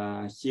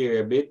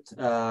 here a bit,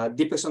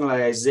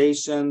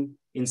 depersonalization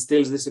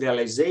instills this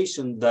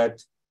realization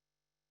that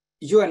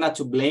you are not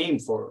to blame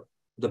for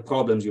the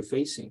problems you're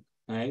facing,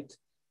 right?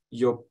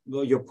 Your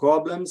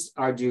problems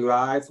are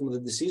derived from the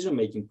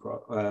decision-making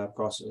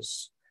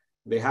process.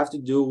 They have to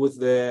do with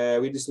the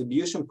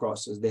redistribution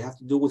process. They have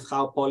to do with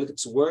how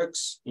politics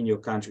works in your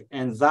country.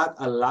 And that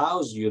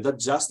allows you, that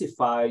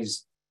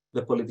justifies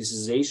the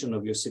politicization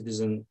of your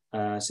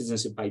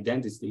citizenship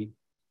identity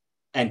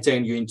and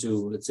turn you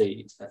into, let's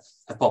say,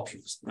 a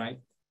populist, right?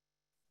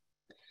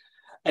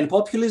 And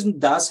populism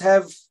does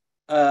have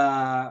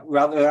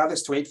rather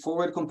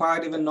straightforward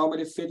comparative and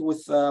normative fit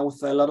with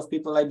a lot of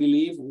people, I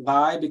believe.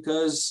 Why?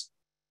 Because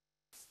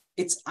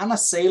it's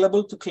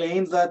unassailable to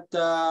claim that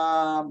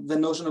the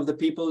notion of the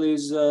people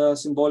is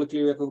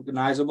symbolically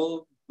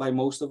recognizable by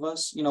most of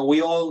us.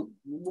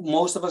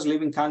 Most of us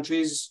live in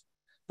countries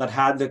that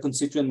had their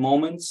constituent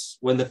moments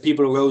when the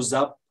people rose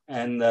up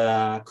and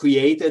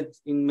created,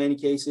 in many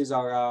cases,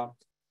 our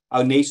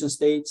nation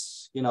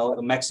states,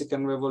 the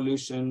Mexican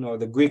Revolution or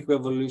the Greek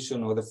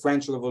Revolution or the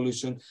French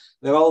Revolution.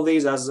 There are all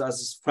these,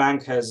 as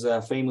Frank has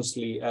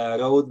famously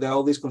wrote, there are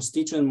all these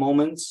constituent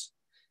moments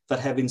that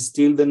have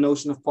instilled the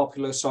notion of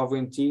popular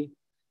sovereignty.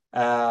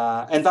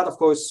 And that, of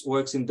course,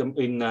 works in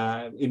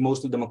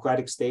mostly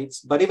democratic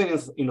states. But even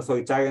in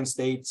authoritarian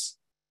states,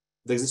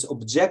 there's this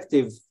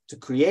objective to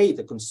create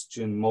a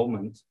constituent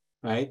moment,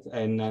 right?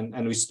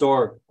 And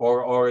restore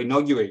or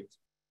inaugurate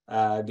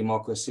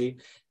democracy.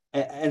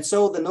 And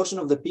so the notion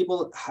of the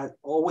people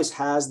always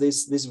has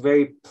this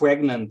very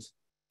pregnant,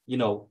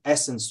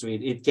 essence to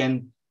it.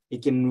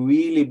 It can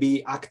really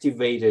be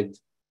activated,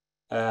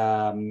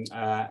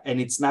 and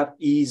it's not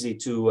easy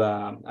to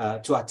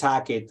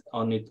attack it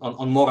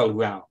on moral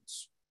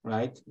grounds,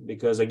 right?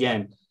 Because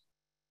again,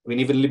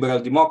 even liberal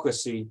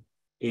democracy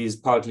is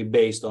partly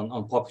based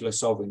on popular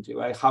sovereignty,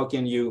 right? How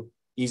can you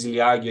easily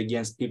argue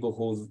against people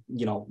who,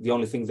 the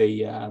only thing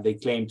they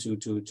claim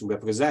to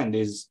represent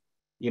is,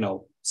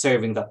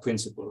 serving that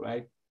principle,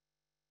 right?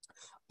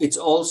 It's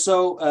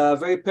also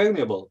very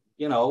permeable.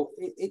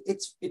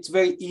 It's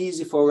very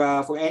easy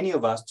for any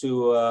of us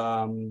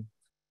to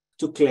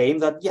claim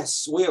that,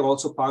 yes, we are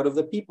also part of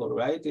the people,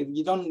 right?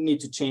 You don't need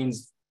to change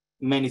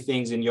many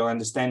things in your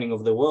understanding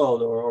of the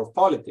world or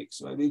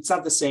politics, right? It's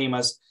not the same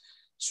as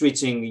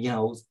switching,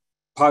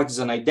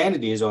 partisan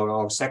identities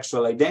or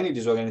sexual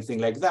identities or anything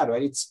like that,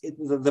 right?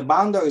 The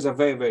boundaries are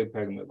very, very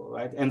permeable,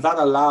 right? And that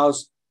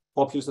allows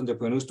populist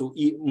entrepreneurs to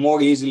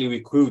more easily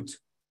recruit,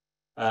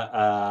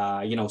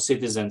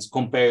 citizens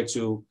compared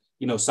to,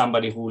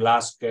 somebody who will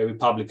ask a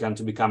Republican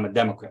to become a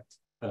Democrat,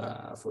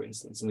 for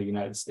instance, in the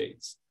United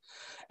States.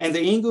 And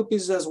the in-group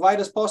is as wide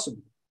as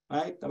possible,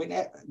 right? I mean,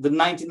 the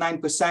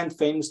 99%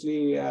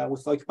 famously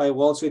with Occupy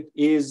Wall Street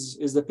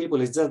is the people.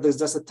 There's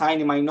just a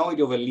tiny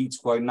minority of elites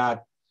who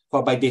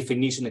are by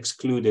definition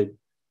excluded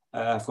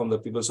from the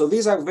people. So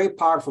these are very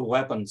powerful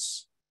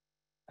weapons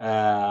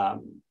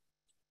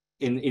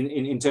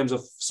in terms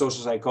of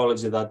social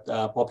psychology that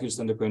populist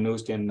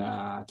entrepreneurs can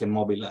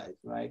mobilize,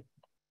 right?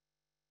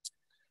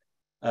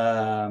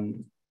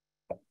 And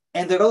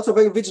they're also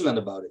very vigilant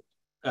about it.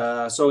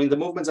 So in the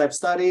movements I've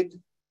studied,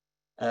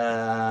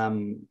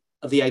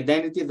 the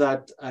identity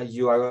that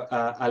you are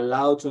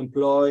allowed to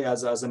employ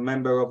as a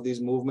member of these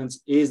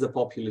movements is the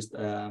populist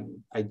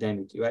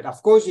identity, right?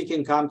 Of course, you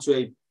can come to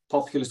a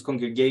populist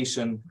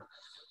congregation,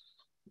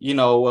 you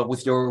know,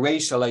 with your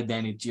racial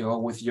identity or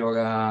with your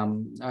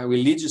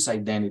religious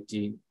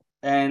identity.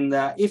 And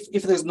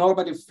if there's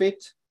nobody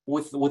fit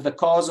with the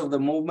cause of the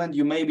movement,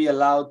 you may be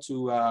allowed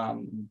to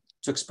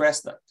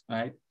express that,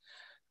 right?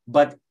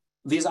 But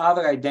these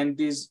other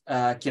identities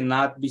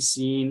cannot be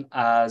seen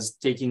as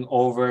taking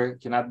over,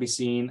 cannot be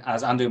seen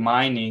as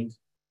undermining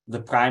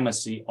the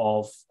primacy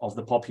of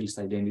the populist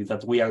identity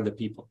that we are the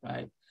people,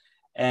 right?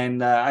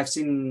 And I've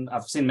seen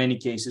many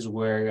cases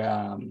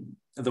where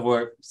there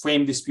were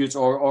frame disputes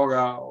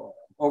or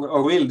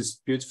real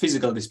disputes,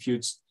 physical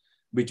disputes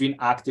between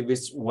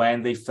activists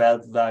when they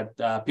felt that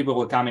people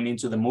were coming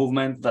into the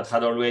movement that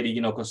had already, you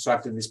know,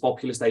 constructed this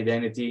populist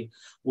identity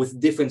with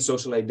different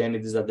social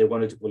identities that they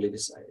wanted to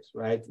politicize,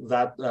 right?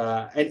 That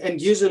and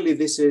usually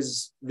this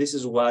is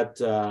what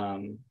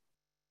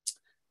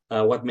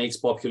makes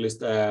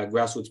populist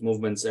grassroots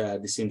movements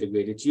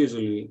disintegrate. It's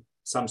usually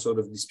some sort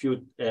of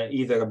dispute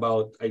either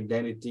about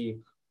identity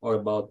or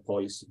about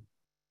policy.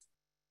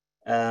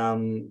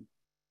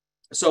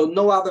 So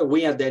no other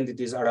we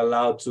identities are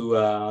allowed to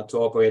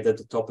operate at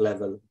the top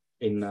level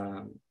in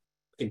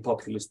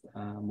populist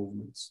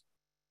movements.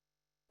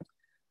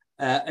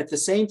 At the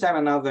same time,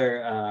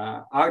 another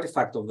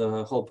artifact of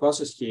the whole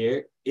process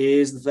here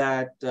is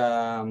that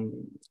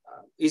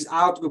is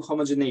outgroup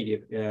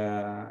homogeneity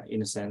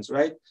in a sense,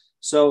 right?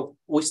 So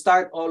we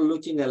start all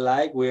looking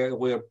alike.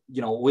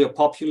 We're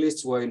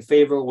populists. We're in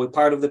favor. We're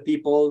part of the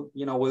people.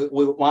 You know,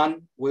 we're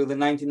one. We're the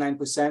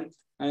 99%,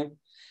 right?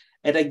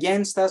 And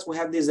against us, we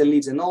have these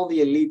elites, and all the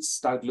elites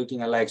start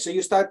looking alike. So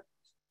you start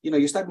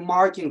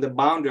marking the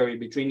boundary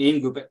between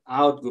in-group and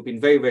out-group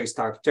in very, very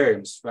stark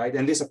terms, right?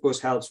 And this, of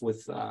course, helps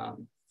with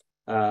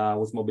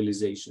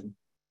mobilization.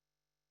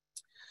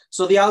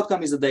 So the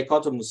outcome is a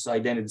dichotomous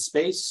identity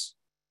space.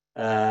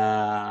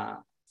 The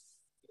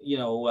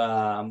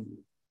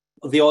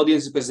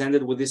audience is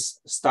presented with this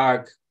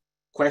stark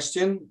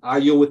question: are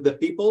you with the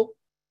people,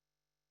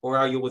 or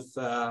are you with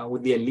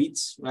the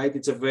elites? Right?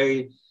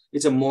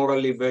 It's a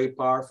morally very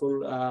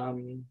powerful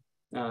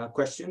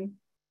question,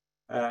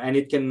 and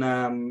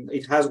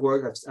it has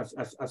worked.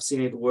 I've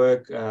seen it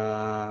work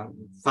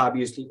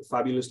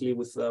fabulously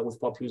with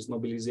populist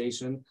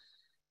mobilization,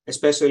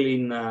 especially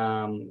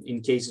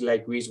in cases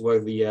like Greece,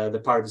 where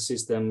the party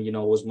system, you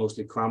know, was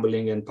mostly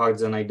crumbling and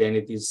partisan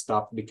identities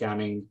stopped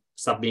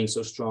being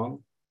so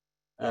strong.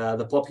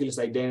 The populist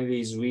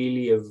identity is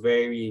really a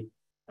very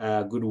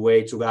good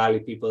way to rally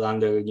people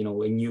under, you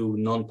know, a new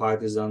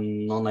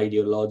non-partisan,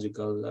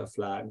 non-ideological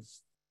flag.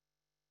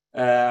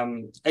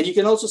 And you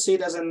can also see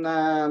it as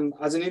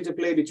an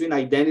interplay between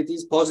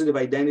identities, positive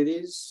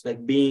identities,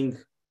 like being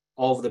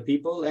of the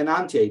people, and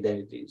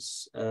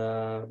anti-identities,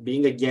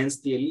 being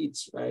against the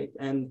elites, right?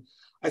 And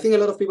I think a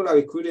lot of people are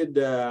recruited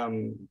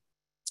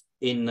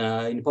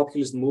in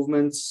populist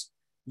movements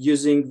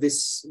using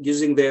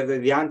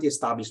the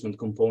anti-establishment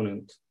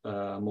component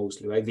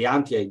mostly, right? The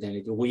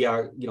anti-identity. We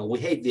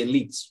hate the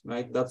elites,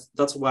 right?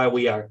 That's why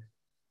we are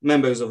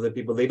members of the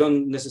people. They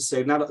don't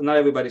necessarily, not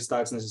everybody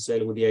starts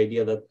necessarily with the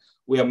idea that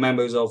we are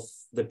members of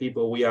the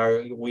people. We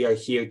are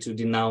here to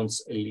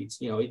denounce elites.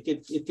 You know,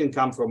 it can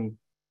come from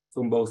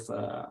both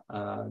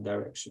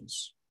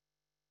directions.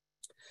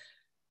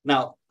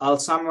 Now, I'll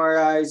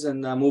summarize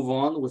and move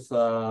on with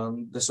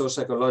the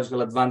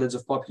socio-psychological advantage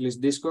of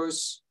populist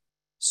discourse.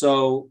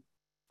 So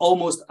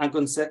almost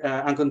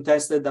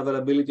uncontested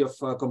availability of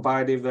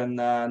comparative and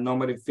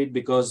normative fit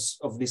because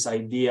of this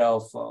idea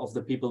of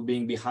the people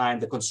being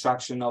behind the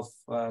construction of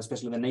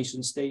especially the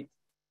nation state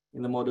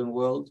in the modern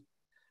world.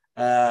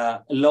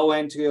 Low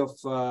entry of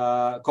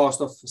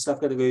cost of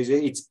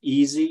self-categorization. It's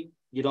easy.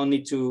 You don't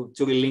need to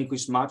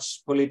relinquish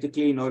much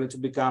politically in order to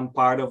become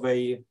part of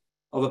a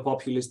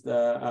populist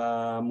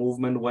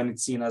movement when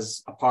it's seen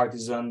as a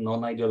partisan,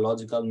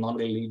 non-ideological,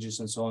 non-religious,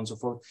 and so on and so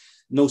forth.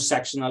 No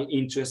sectional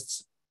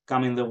interests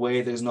come in the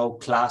way. There's no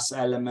class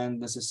element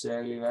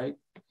necessarily, right?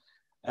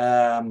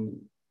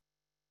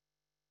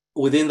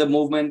 Within the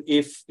movement,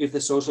 if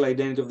the social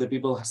identity of the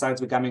people starts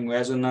becoming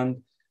resonant,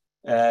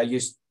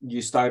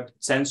 you start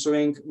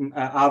censoring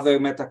other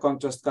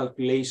meta-contrast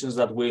calculations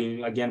that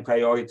will again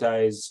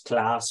prioritize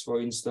class,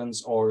 for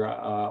instance,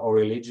 or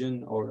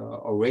religion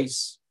or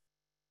race.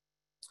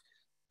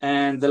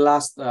 And the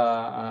last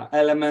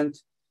element,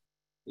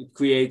 it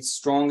creates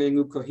strong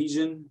in-group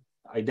cohesion,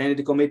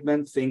 identity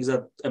commitment, things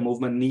that a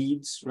movement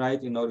needs,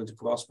 right, in order to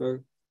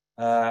prosper.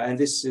 And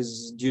this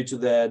is due to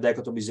the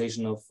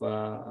dichotomization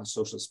of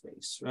social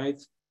space, right?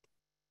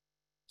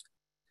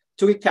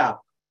 To recap,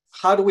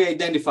 how do we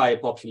identify a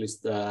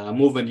populist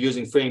movement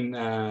using frame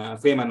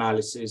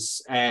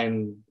analysis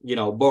and, you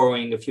know,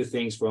 borrowing a few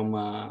things from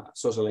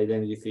social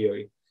identity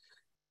theory?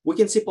 We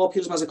can see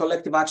populism as a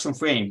collective action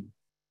frame.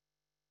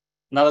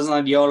 not as an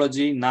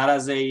ideology, not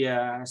as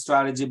a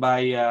strategy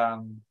by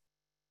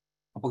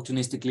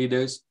opportunistic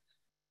leaders,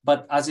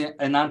 but as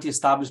an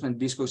anti-establishment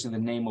discourse in the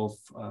name of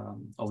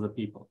the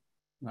people,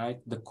 right?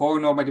 The core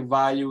normative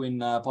value in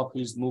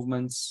populist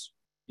movements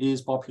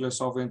is popular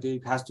sovereignty.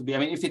 It has to be. I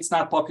mean, if it's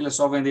not popular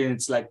sovereignty and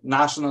it's like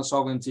national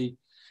sovereignty,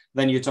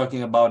 then you're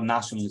talking about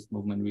nationalist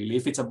movement, really.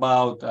 If it's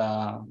about,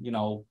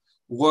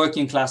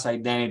 working class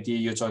identity,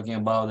 you're talking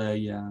about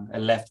a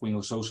left-wing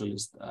or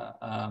socialist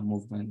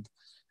movement.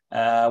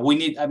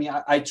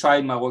 I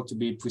tried my work to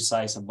be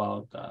precise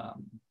about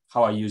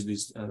how I use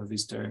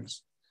these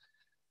terms.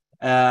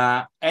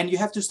 And you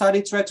have to study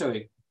its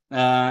rhetoric.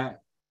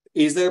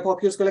 Is there a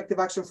populist collective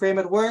action frame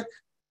at work?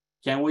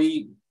 Can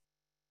we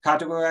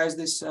categorize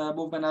this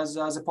movement as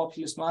a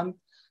populist one?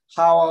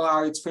 How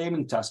are its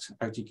framing tasks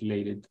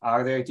articulated?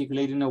 Are they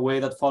articulated in a way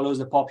that follows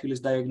the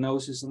populist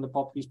diagnosis and the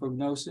populist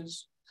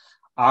prognosis?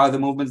 Are the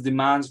movement's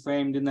demands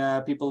framed in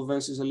a people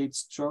versus elite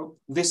trope?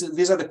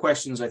 These are the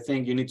questions I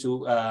think you need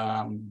to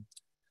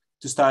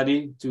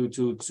study,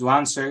 to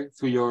answer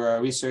through your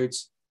research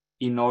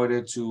in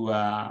order to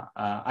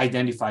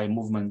identify a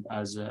movement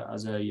as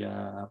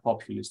a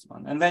populist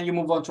one. And then you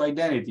move on to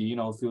identity,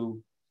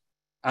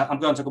 I'm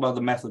going to talk about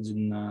the methods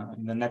in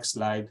the next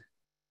slide.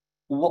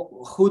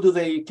 Who do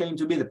they claim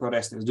to be, the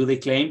protesters? Do they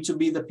claim to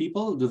be the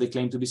people? Do they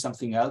claim to be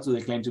something else? Do they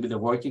claim to be the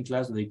working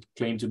class? Do they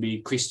claim to be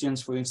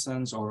Christians, for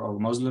instance, or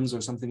Muslims or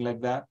something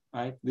like that,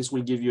 right? This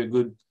will give you a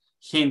good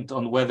hint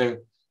on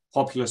whether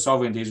popular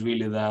sovereignty is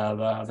really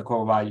the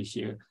core value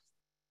here.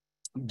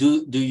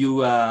 Do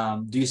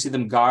you see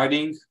them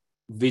guarding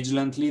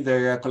vigilantly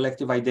their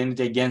collective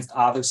identity against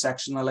other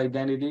sectional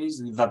identities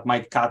that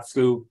might cut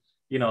through,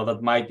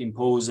 that might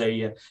impose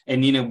an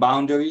inner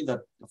boundary that,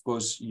 of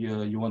course,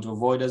 you want to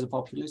avoid as a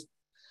populist?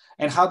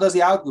 And how does the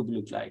outgroup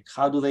look like?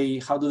 How do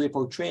they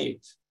portray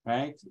it,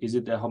 right? Is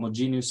it a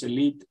homogeneous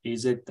elite?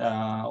 Is it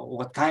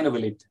what kind of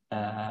elite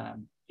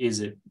is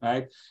it,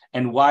 right?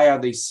 And why are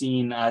they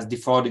seen as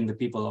defrauding the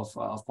people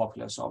of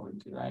popular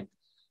sovereignty, right?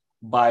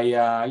 By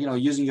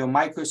using your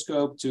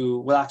microscope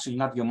actually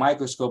not your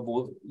microscope,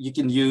 you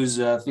can use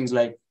things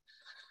like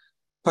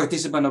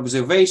participant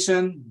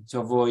observation to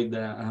avoid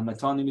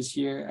metonymies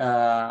here.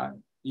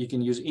 You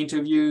can use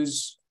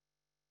interviews,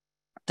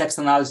 text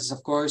analysis,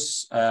 of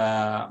course,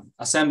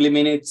 assembly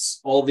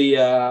minutes, all the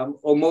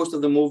or most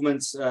of the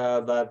movements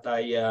that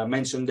I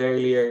mentioned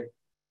earlier.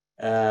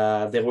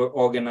 They were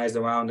organized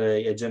around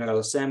a general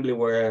assembly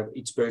where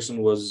each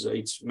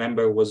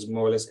member was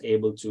more or less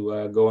able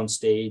to go on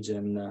stage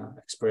and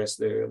express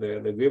their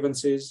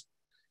grievances.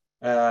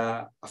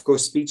 Of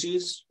course,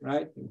 speeches,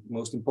 right?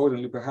 Most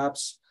importantly,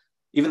 perhaps.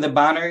 Even the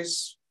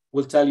banners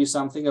will tell you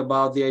something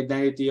about the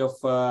identity of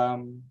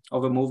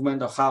a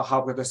movement, or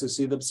how protesters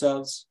see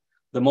themselves.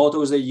 The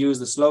mottos they use,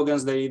 the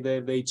slogans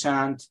they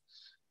chant,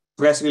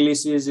 press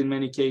releases in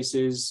many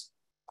cases.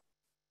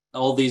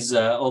 All these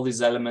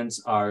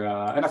elements are,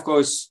 and of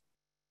course,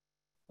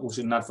 we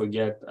should not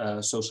forget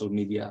social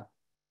media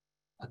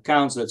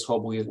accounts. Let's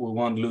hope we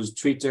won't lose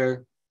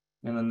Twitter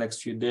in the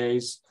next few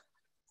days.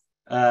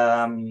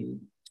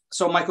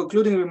 So my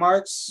concluding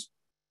remarks,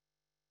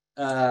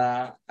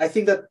 I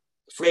think that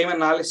frame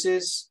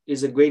analysis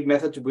is a great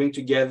method to bring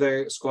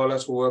together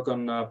scholars who work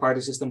on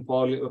party system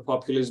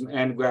populism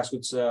and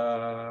grassroots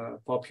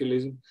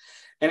populism.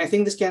 And I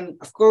think this can,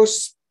 of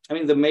course,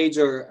 the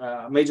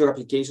major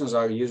applications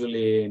are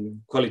usually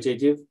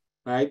qualitative,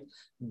 right?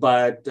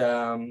 But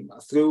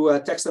through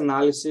text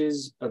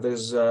analysis, I've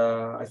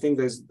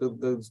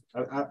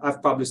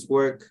published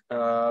work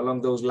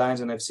along those lines,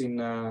 and I've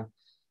seen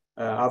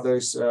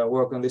others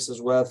work on this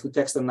as well. Through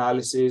text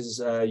analysis,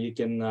 you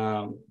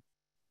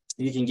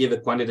can give a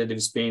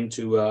quantitative spin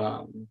to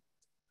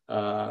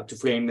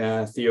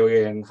frame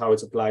theory and how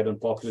it's applied on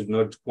populism in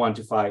order to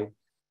quantify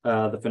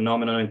the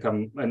phenomenon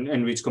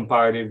and reach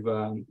comparative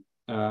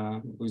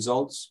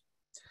results.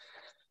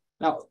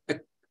 Now,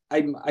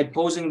 I'm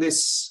posing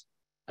this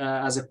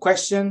as a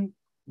question,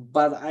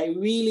 but I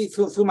really,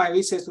 through my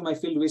research, through my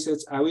field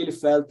research, I really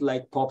felt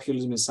like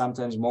populism is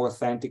sometimes more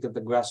authentic at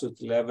the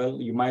grassroots level.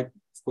 You might,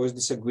 of course,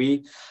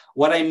 disagree.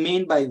 What I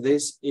mean by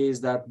this is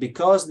that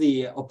because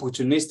the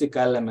opportunistic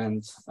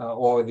element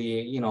or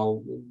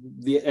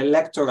the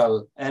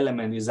electoral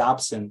element is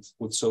absent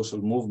with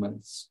social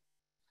movements,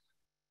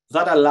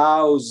 that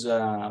allows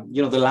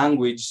the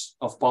language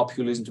of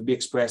populism to be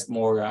expressed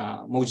more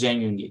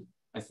genuinely,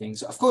 I think.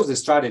 So of course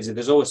there's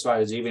always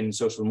strategy, even in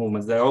social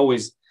movements. There are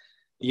always,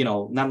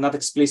 not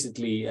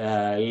explicitly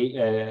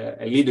a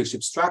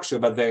leadership structure,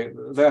 but there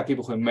are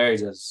people who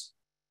emerge as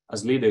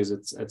leaders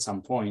at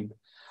some point.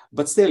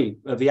 But still,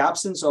 the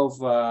absence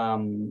of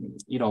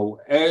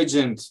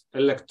urgent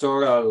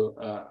electoral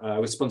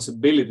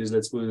responsibilities,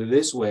 let's put it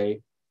this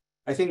way,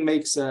 I think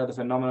makes the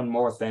phenomenon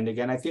more authentic.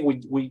 And I think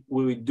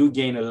we do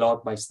gain a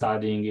lot by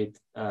studying it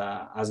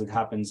as it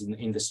happens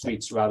in the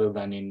streets rather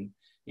than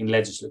in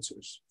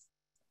legislatures.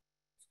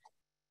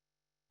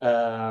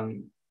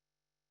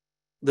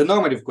 The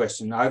normative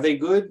question, are they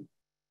good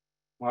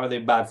or are they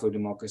bad for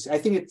democracy? I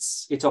think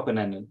it's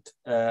open-ended.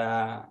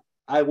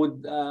 I would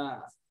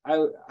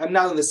I'm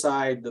not on the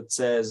side that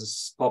says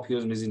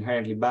populism is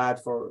inherently bad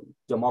for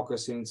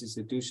democracy and its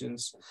institutions.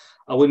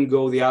 I wouldn't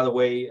go the other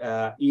way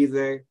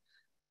either.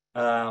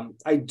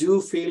 I do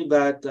feel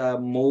that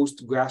most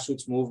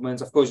grassroots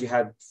movements, of course, you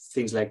had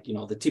things like, you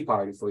know, the Tea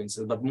Party, for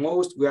instance, but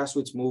most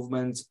grassroots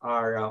movements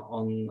are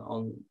on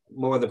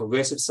more on the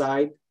progressive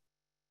side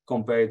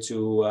compared to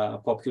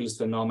populist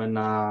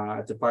phenomena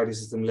at the party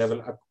system level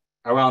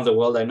around the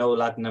world. I know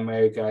Latin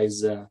America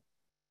is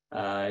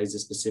a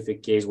specific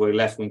case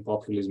where left-wing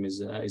populism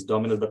is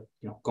dominant, but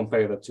you know,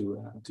 compare that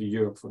to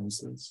Europe, for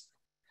instance.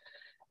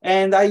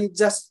 And I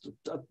just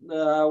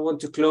want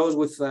to close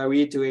with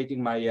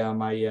reiterating my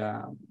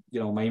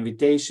my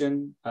invitation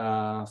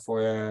for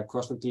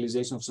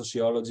cross-fertilization of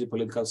sociology,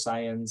 political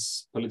science,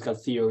 political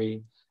theory,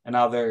 and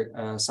other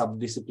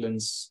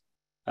sub-disciplines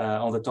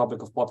on the topic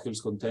of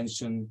populist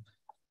contention,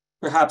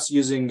 perhaps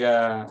using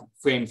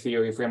frame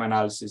theory, frame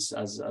analysis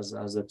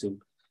as a tool.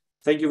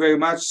 Thank you very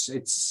much.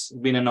 It's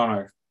been an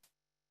honor.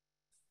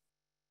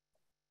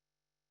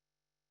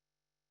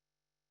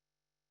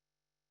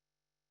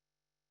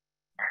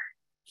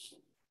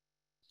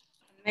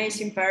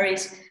 Amazing,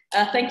 Paris.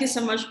 Thank you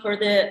so much for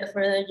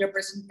your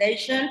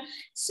presentation.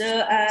 So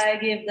I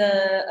give the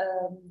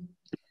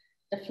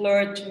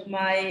floor to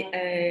my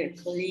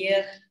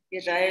colleague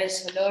Israel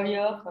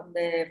Solorio from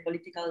the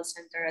Political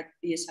Center at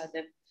the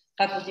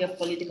Faculty of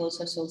Political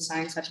Social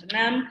Science at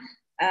UNAM.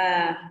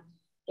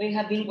 We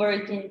have been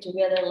working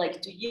together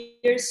like 2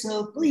 years,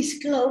 so please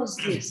close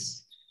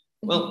this.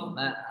 Well,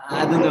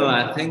 I don't know.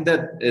 I think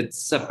that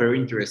it's a very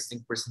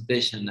interesting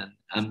presentation, and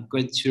I'm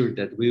quite sure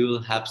that we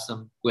will have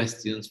some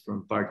questions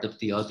from part of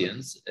the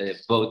audience,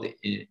 both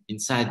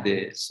inside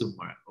the Zoom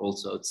or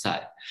also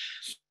outside.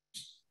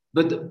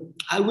 But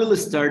I will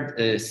start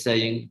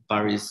saying,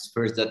 Paris,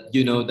 first that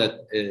you know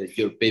that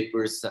your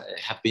papers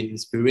have been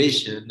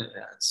inspiration,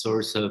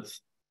 source of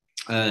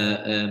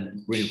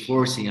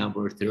reinforcing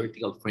our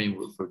theoretical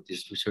framework for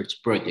this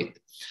research project.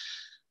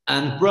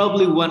 And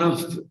probably one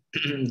of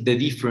the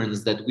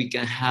difference that we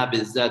can have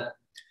is that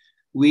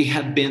we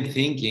have been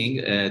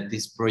thinking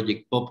this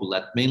project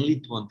Populat mainly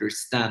to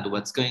understand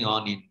what's going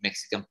on in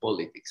Mexican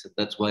politics.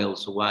 That's why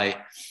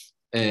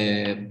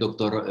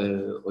Dr.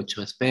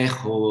 Ochoa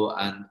Espejo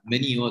and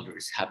many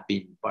others have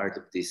been part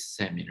of this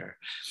seminar.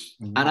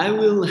 Mm-hmm. And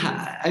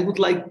I would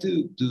like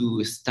to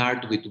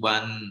start with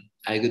one,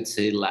 I would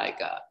say, like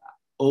a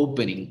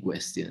opening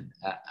question,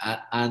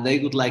 and I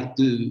would like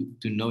to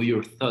know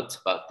your thoughts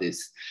about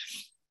this.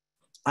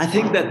 I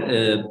think that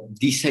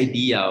this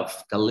idea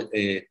of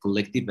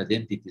collective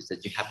identities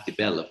that you have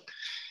developed,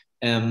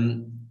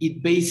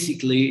 it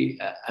basically,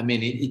 I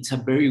mean, it's a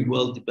very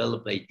well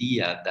developed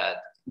idea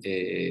that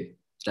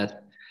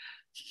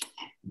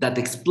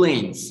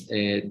explains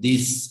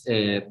this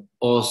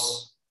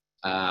us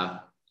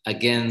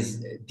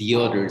against the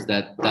others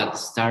that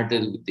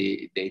started with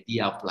the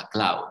idea of la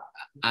cloud.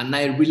 And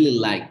I really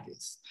like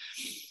this.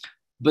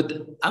 But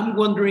I'm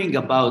wondering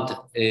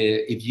about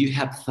if you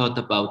have thought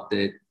about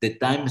the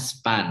time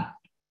span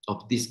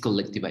of these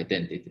collective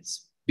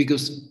identities.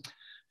 Because,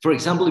 for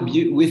example, if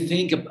we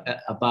think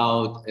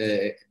about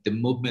the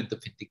movement of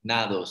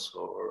indignados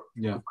or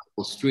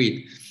Wall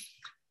Street,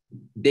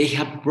 they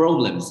have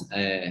problems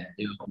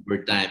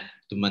over time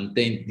to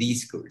maintain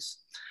discourse.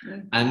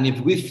 Mm-hmm. And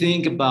if we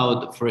think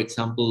about, for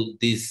example,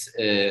 this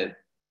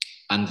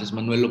Andrés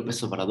Manuel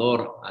López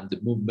Obrador and the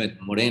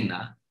movement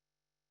Morena,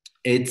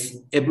 it's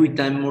every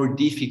time more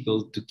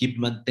difficult to keep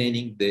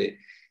maintaining the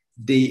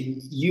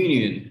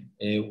union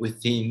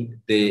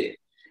within the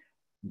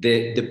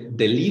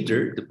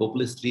leader, the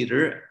populist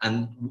leader,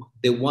 and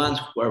the ones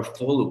who are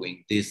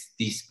following this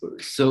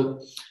discourse.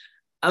 So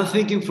I'm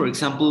thinking, for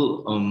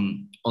example,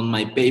 on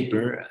my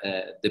paper,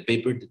 the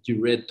paper that you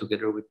read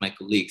together with my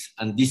colleagues,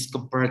 and this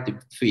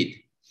comparative fit.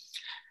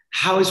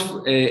 How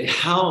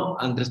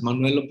Andrés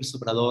Manuel López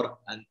Obrador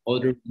and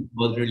other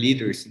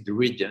leaders in the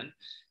region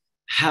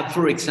have,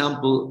 for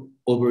example,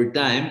 over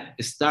time,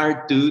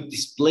 start to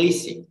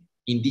displacing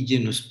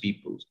indigenous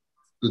peoples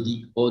to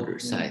the other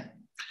side.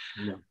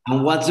 Yeah.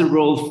 And what's the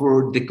role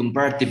for the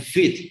comparative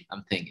fit?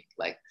 I'm thinking,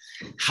 like,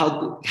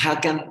 how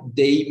can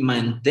they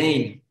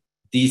maintain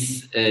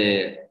this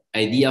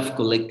idea of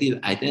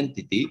collective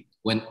identity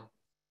when,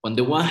 on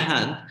the one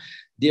hand,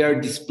 they are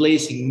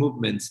displacing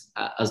movements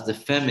as the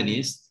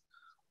feminists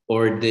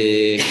or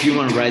the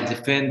human rights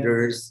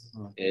defenders,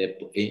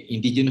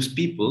 indigenous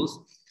peoples,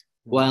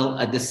 while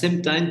at the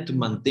same time, to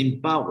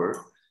maintain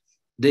power,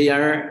 they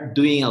are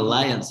doing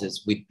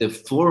alliances with the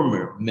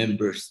former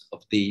members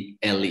of the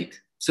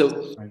elite.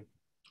 So,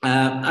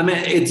 I mean,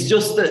 it's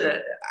just,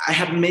 I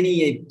have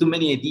too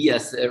many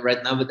ideas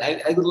right now, but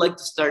I would like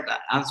to start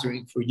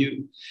answering for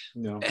you.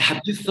 No. Have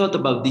you thought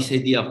about this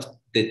idea of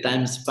the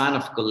time span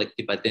of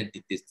collective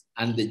identities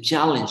and the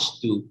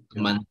challenge to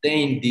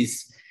maintain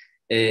this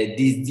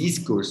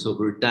discourse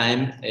over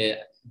time?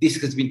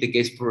 This has been the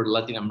case for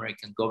Latin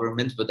American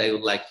governments, but I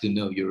would like to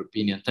know your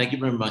opinion. Thank you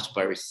very much,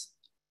 Paris.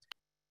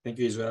 Thank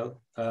you,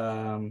 Israel.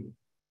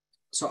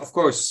 so of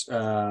course,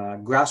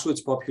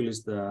 grassroots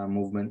populist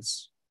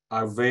movements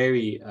are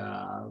very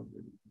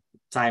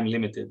time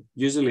limited.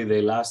 Usually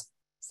they last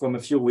from a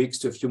few weeks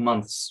to a few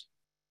months.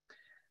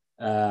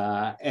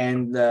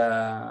 Again,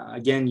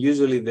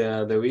 usually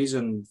the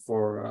reason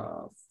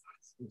for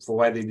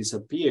why they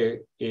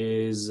disappear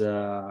is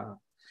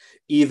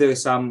either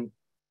some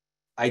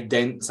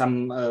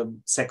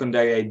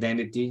secondary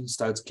identity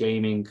starts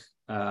claiming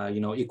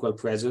equal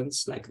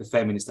presence, like the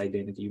feminist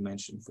identity you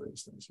mentioned, for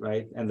instance,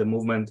 right? And the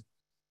movement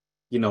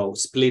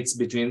splits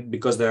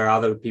because there are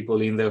other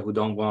people in there who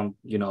don't want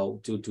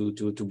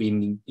to be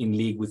in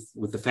league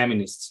with the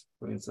feminists,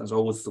 for instance,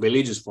 or with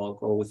religious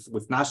folk, or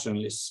with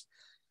nationalists.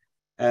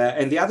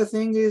 And the other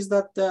thing is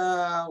that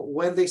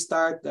when they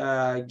start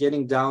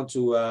getting down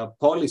to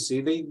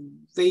policy,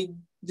 they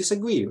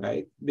disagree,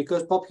 right?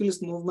 Because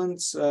populist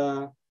movements,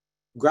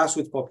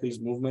 grassroots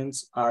populist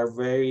movements, are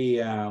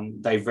very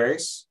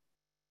diverse.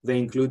 They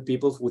include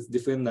people with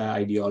different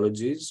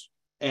ideologies,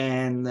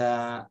 and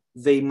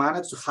they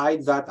manage to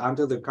hide that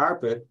under the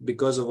carpet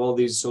because of all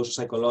these social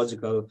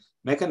psychological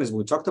mechanisms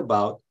we talked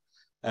about.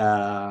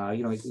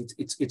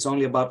 It's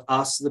only about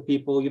us, the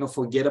people,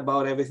 forget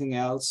about everything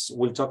else.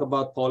 We'll talk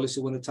about policy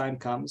when the time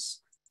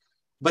comes.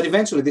 But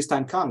eventually this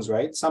time comes,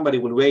 right? Somebody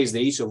will raise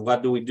the issue of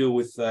what do we do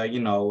with,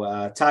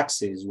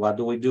 taxes? What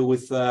do we do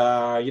with,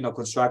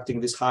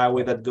 constructing this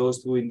highway that goes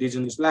through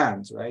indigenous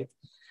lands, right?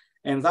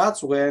 And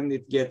that's when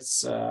it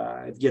gets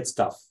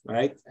tough,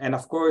 right? And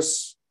of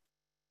course,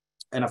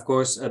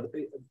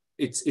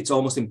 it's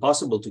almost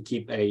impossible to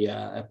keep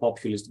a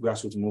populist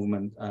grassroots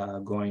movement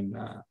going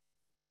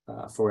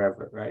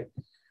forever, right?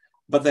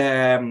 But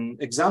the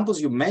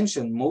examples you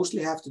mentioned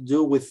mostly have to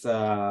do with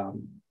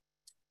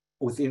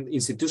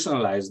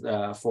institutionalized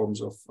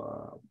forms of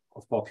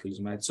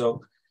populism, right?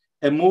 So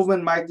a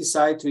movement might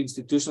decide to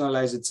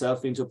institutionalize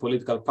itself into a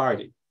political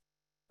party,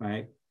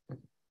 right?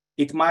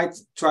 It might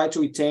try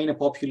to retain a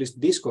populist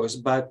discourse,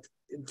 but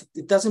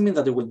it doesn't mean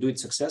that it will do it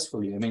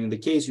successfully. I mean, in the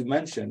case you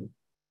mentioned,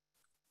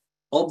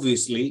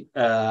 obviously,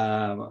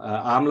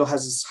 AMLO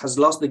has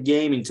lost the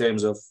game in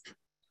terms of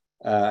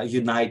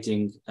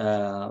uniting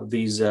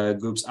these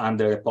groups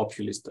under a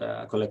populist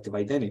collective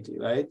identity,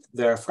 right?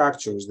 There are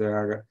fractures, there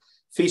are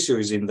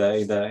fissures in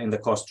the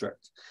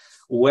construct.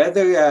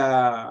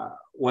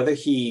 Whether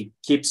he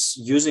keeps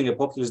using a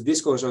populist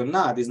discourse or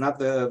not is not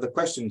the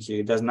question here.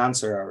 It doesn't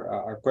answer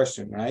our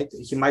question, right?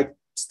 He might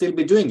still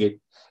be doing it.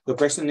 The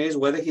question is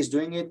whether he's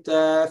doing it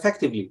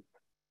effectively,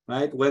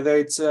 right? Whether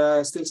it's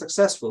still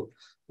successful,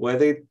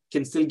 whether it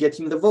can still get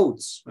him the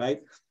votes,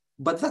 right?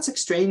 But that's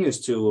extraneous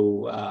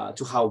to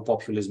how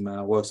populism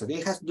works. I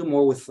think it has to do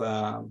more with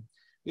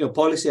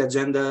policy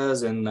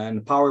agendas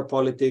and power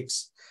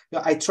politics.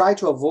 I try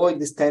to avoid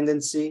this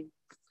tendency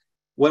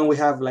when we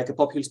have like a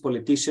populist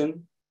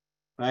politician,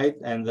 right?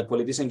 And the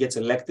politician gets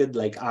elected,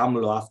 like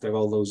AMLO, after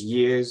all those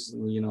years,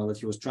 that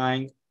he was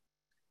trying.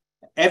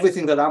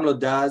 Everything that AMLO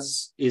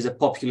does is a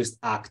populist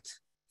act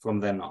from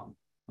then on,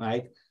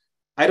 right?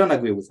 I don't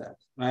agree with that,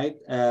 right?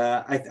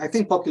 I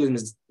think populism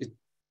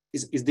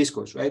is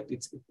discourse, right?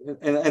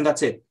 And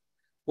that's it.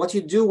 What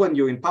you do when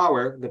you're in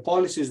power, the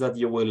policies that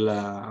you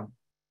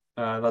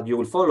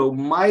will follow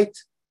might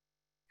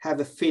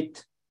have a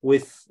fit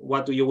with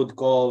what you would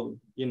call,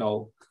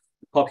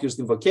 populist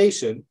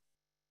invocation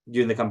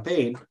during the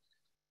campaign,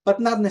 but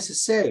not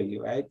necessarily,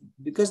 right?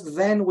 Because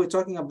then we're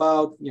talking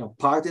about,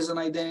 partisan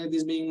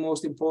identities being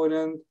most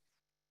important,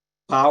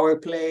 power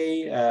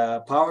play,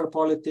 power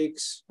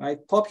politics, right?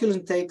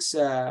 Populism takes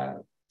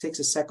a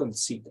second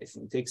seat, I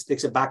think,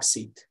 takes a back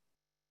seat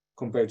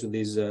compared to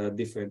these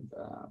different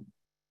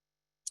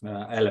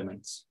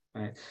elements,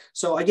 right?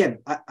 So again,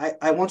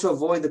 I want to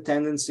avoid the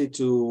tendency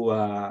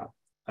to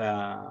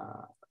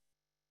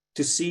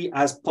see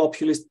as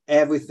populist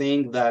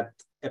everything that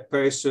a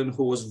person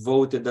who was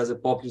voted as a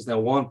populist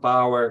and won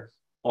power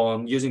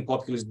on using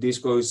populist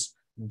discourse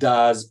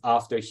does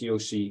after he or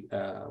she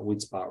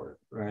wins power,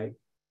 right?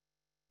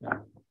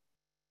 Yeah.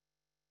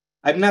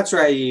 I'm not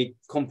sure I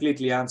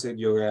completely answered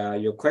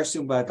your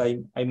question, but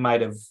I might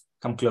have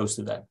come close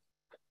to that.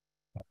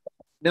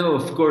 No,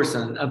 of course,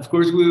 and of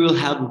course we will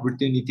have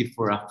opportunity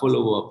for a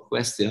follow-up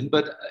question.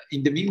 But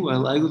in the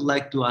meanwhile, I would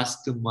like to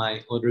ask to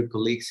my other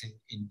colleagues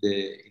in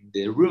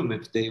the room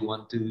if they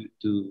want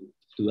to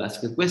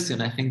ask a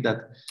question. I think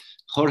that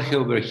Jorge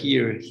over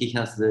here, he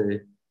has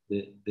the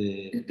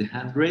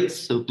hand raised.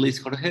 So please,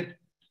 Jorge.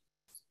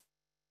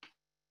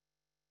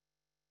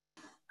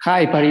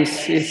 Hi,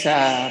 Paris. It's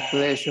a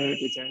pleasure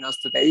to join us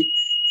today.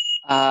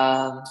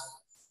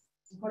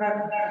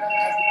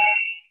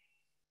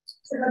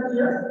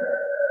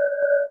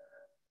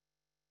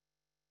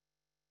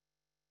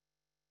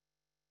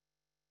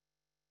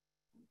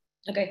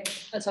 Okay,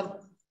 that's all.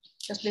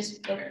 Just please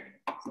go.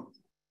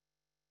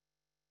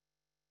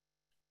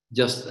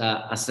 Just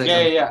a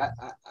second. Yeah.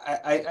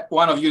 I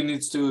one of you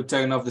needs to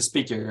turn off the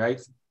speaker,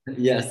 right?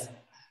 Yes.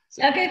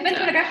 Okay, ven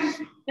acá.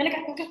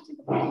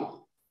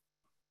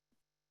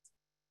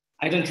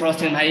 I don't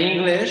trust in my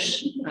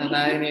English, and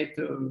I need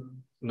to.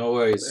 No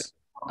worries.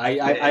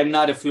 I'm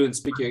not a fluent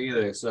speaker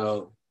either,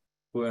 so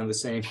we're on the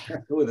same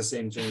we're the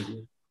same change.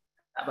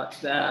 But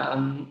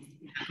the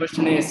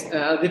question is,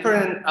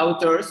 different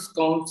authors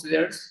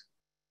considers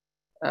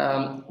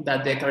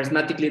that the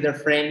charismatic leader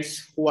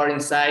frames who are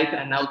inside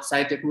and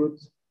outside the group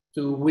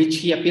to which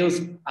he appeals.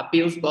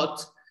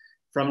 But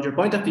from your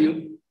point of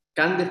view,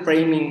 can the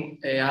framing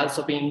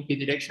also be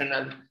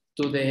bidirectional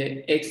to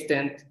the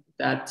extent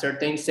that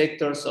certain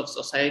sectors of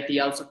society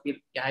also feel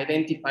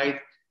identified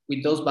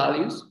with those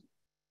values?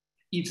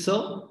 If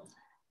so,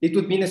 it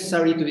would be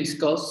necessary to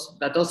discuss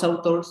that those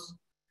authors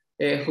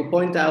who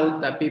point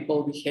out that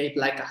people behave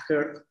like a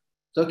herd,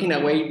 taking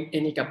away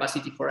any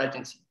capacity for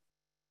agency.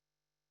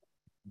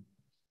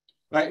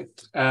 Right.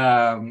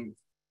 I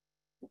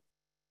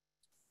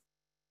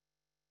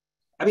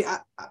mean,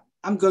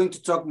 I'm going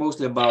to talk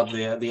mostly about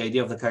the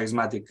idea of the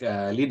charismatic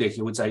leader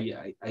here, which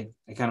I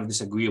kind of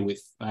disagree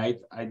with. Right.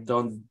 I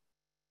don't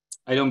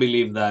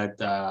believe that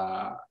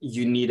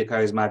you need a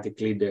charismatic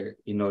leader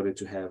in order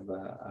to have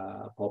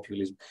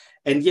populism.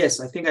 And yes,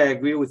 I think I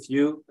agree with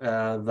you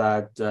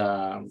that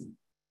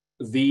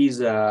these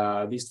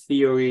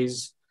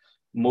theories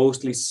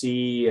mostly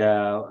see,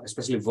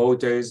 especially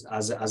voters,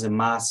 as a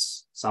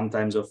mass.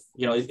 Sometimes of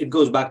it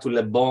goes back to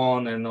Le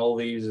Bon and all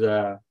these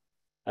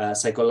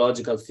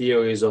psychological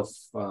theories of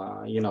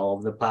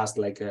of the past,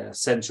 like a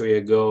century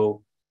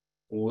ago,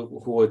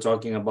 who were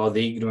talking about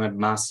the ignorant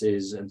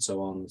masses and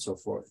so on and so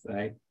forth,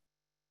 right?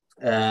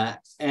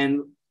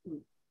 And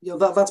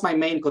that's my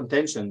main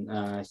contention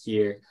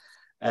here.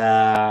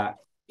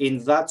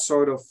 In that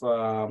sort of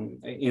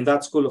in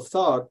that school of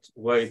thought,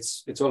 where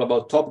it's all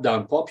about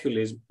top-down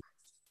populism,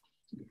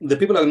 the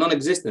people are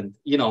non-existent.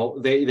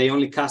 They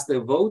only cast their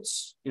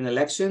votes in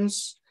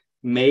elections.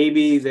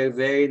 Maybe they're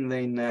there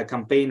in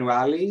campaign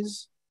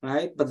rallies,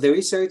 right? But the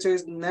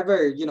researchers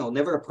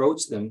never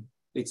approach them.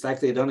 It's like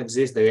they don't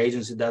exist. Their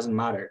agency doesn't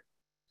matter.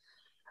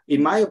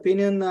 In my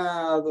opinion,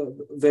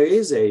 there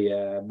is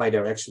a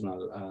bidirectional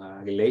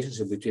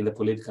relationship between the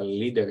political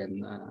leader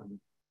and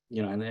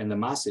and the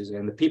masses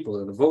and the people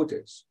and the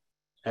voters,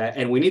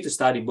 and we need to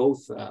study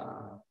both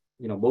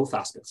both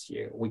aspects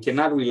here. We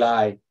cannot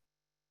rely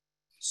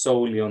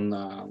solely on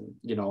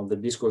the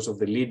discourse of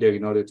the leader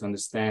in order to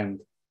understand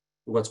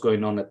what's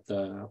going on at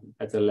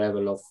the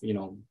level of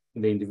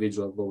the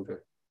individual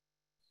voter.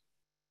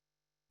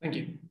 Thank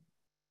you.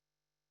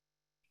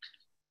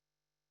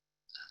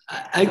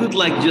 I would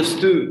like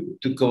just to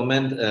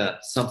comment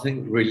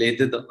something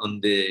related on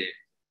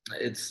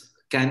it's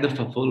kind of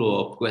a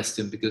follow-up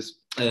question, because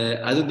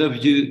I don't know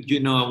if you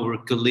know our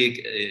colleague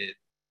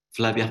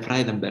Flavia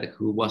Freidenberg,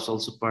 who was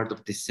also part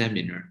of this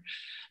seminar.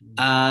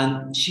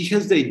 And she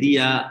has the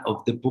idea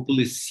of the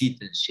populist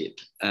citizenship,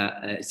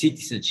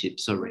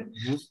 sorry.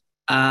 Mm-hmm.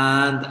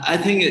 And I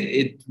think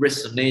it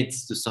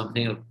resonates to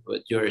something of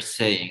what you're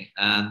saying.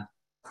 And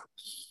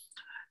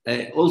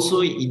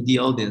also in the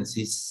audience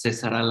is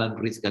Cesar Alan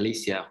Ruiz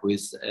Galicia, who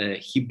is,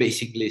 he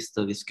basically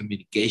studies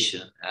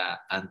communication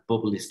and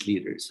populist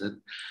leaders.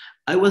 And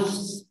I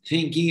was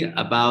thinking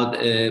about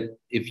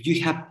if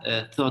you have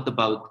thought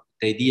about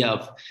the idea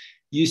of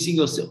using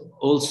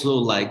also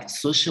like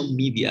social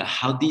media,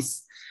 how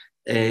these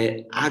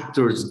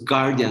actors,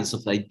 guardians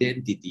of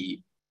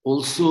identity,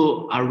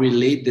 also are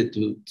related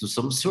to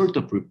some sort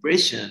of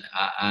repression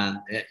and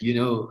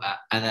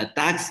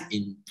attacks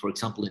in, for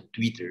example, in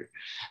Twitter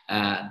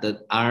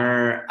that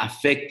are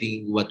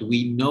affecting what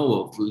we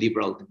know of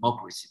liberal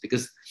democracy.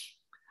 Because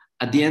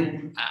at the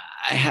end,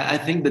 I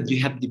think that you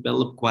have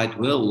developed quite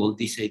well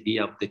this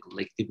idea of the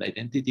collective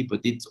identity,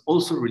 but it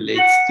also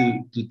relates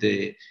to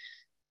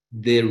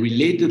the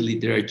related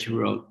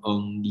literature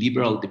on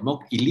illiberal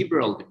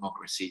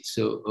democracy.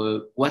 So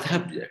what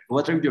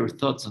are your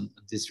thoughts on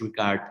this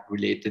regard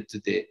related to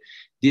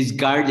these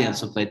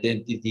guardians of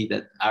identity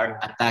that are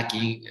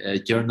attacking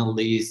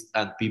journalists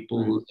and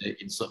people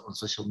on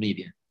social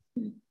media?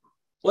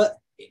 Well,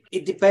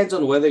 it depends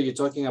on whether you're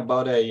talking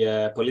about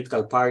a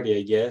political party,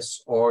 I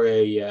guess, or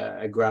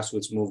a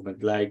grassroots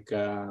movement. Like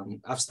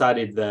I've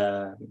studied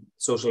the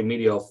social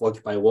media of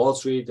Occupy Wall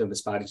Street and the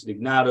Spanish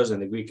Indignados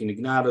and the Greek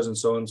Indignados and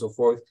so on and so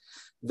forth.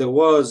 There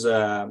was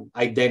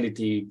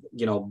identity,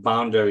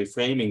 boundary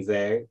framing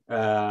there.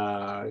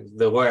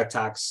 There were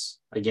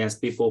attacks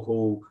against people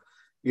who,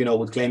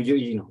 would claim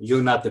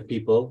you're not the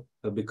people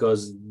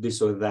because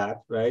this or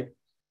that, right?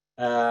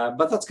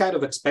 But that's kind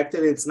of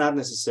expected. It's not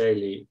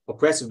necessarily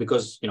oppressive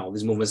because,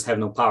 these movements have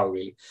no power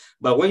really.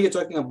 But when you're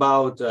talking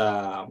about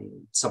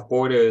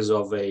supporters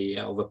of a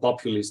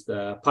populist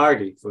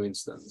party, for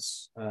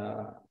instance,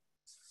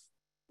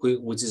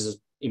 which is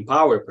in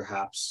power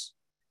perhaps,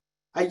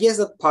 I guess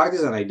that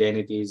partisan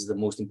identity is the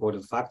most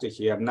important factor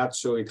here. I'm not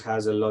sure it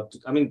has a lot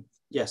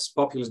yes,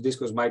 populist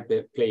discourse might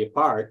play a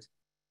part,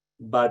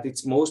 but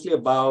it's mostly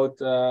about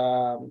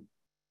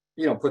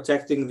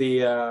protecting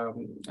the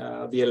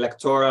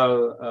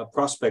electoral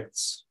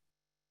prospects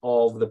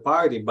of the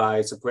party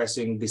by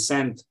suppressing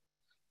dissent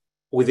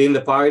within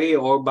the party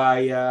or by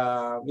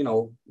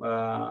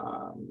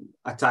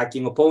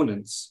attacking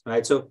opponents,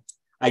 right? So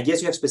I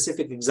guess you have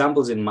specific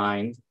examples in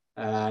mind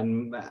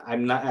and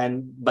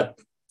but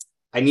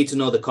I need to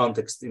know the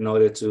context in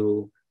order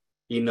to,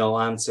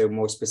 answer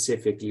more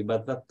specifically.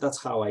 But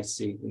that's how I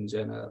see it in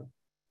general.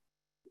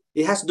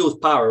 It has to do with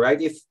power,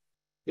 right? If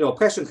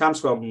oppression comes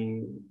from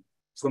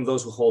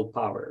those who hold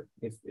power.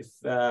 If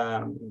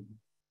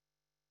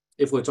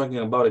we're talking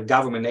about a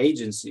government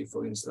agency,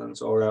 for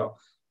instance, or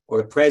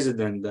a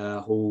president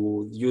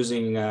who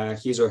using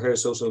his or her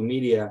social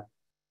media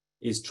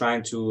is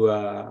trying to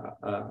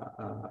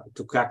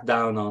crack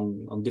down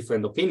on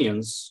different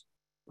opinions,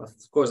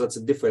 of course, that's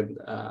a different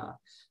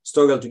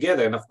story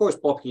altogether. And of course,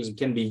 populism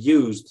can be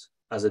used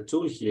as a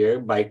tool here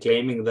by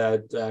claiming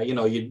that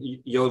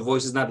your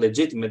voice is not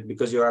legitimate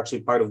because you're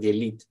actually part of the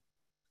elite,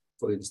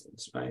 for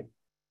instance, right?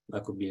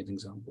 That could be an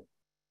example.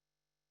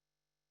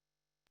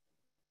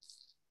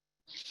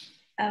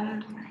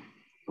 I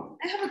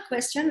have a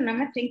question, and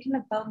I'm thinking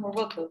about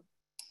Morocco.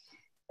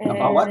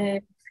 About what?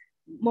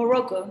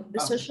 Morocco, the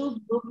social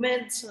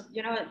movement.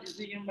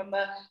 Do you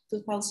remember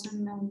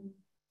 2011?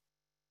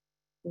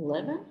 I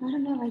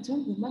don't know. I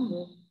don't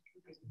remember.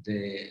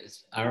 The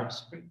Arab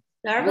Spring.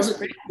 The Arab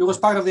Spring. It was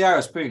part of the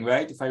Arab Spring,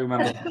 right? If I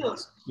remember. Of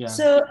course. Yeah.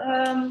 So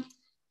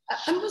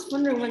I was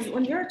wondering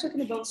when you're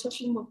talking about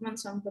social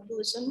movements and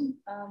populism,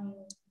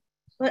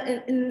 but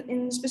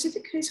in the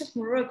specific case of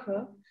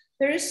Morocco,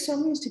 there is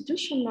some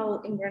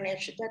institutional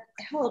engrenage that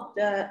helped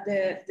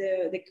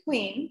the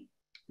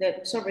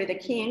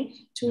king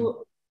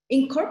to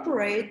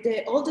incorporate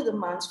all the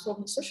demands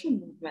from the social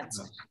movements.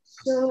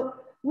 So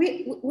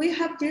we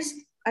have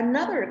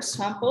another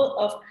example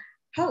of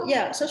how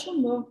social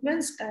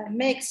movements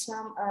make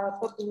some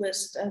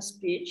populist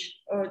speech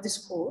or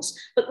discourse,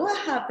 but what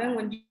happened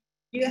when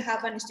you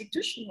have an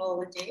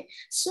institutionality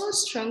so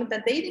strong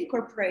that they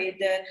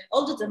incorporate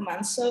all the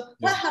demands? So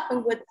what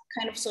happened with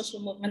kind of social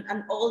movement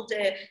and all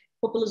the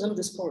populism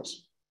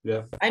discourse?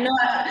 Yeah, I know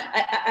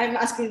I'm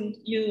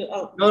asking you.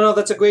 No,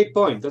 that's a great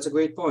point. It's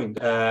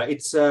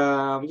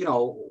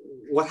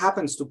what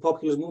happens to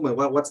populist movement?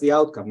 What's the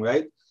outcome,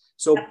 right?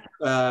 So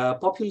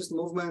populist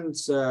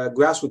movements,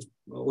 grassroots.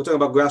 We're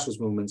talking about grassroots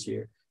movements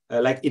here.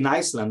 Like in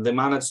Iceland, they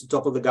managed to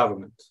topple the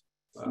government.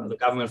 The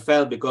government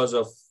fell because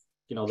of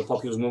the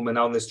populist movement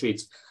out in the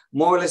streets.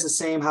 More or less the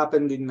same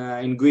happened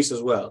in Greece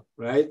as well,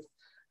 right?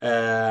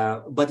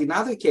 But in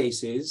other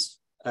cases,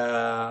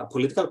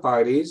 political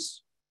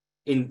parties,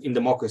 in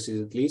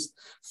democracies at least,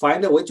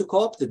 find a way to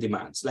co-opt the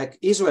demands. Like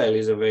Israel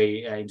is a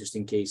very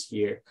interesting case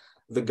here.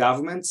 The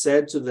government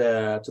said to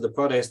the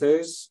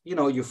protesters,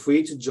 you're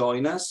free to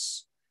join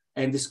us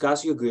and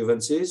discuss your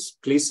grievances.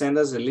 Please send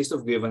us a list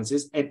of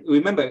grievances. And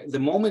remember, the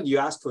moment you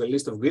ask for a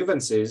list of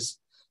grievances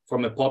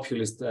from a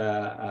populist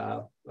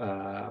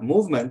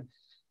movement,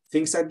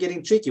 things start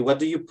getting tricky. What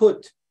do you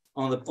put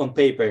on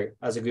paper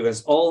as a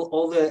grievance?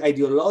 All the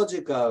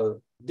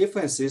ideological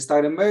differences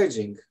start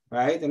emerging,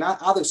 right? And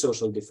other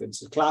social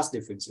differences, class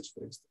differences,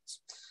 for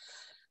instance.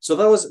 So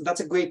that's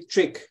a great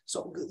trick.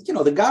 So,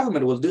 the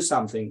government will do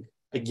something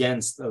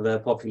against the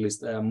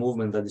populist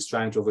movement that is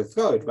trying to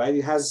overthrow it, right?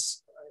 It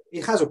has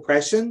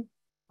oppression,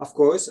 of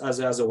course,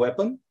 as a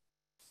weapon,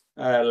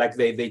 like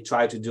they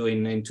try to do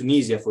in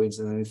Tunisia, for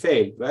instance, and it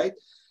failed, right?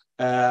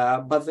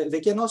 But they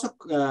can also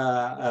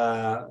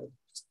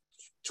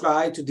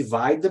try to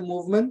divide the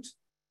movement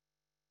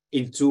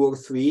in 2 or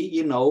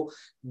 3,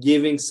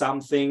 giving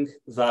something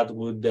that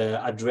would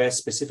address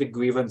specific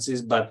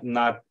grievances, but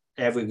not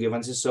every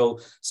grievances.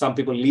 So some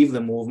people leave the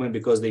movement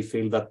because they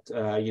feel that,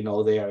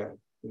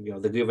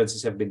 the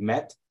grievances have been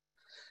met.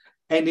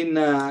 And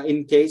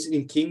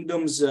in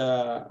kingdoms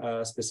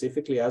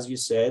specifically, as you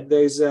said,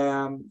 there's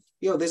a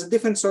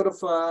different sort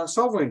of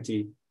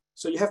sovereignty.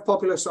 So you have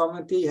popular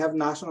sovereignty, you have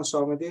national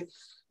sovereignty,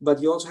 but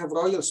you also have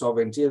royal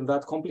sovereignty, and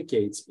that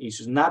complicates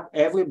issues. Not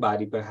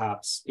everybody,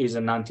 perhaps, is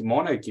an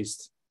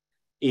anti-monarchist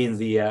in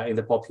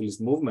the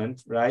populist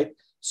movement, right?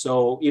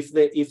 So if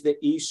the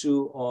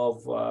issue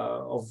of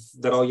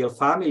the royal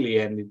family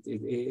and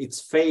its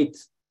fate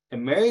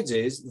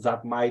emerges,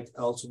 that might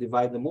also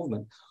divide the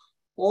movement.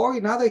 Or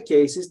in other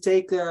cases,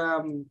 take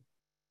the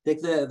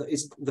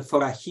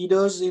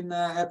forajidos in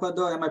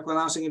Ecuador. Am I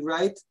pronouncing it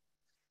right?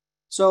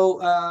 So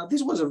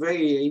this was a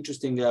very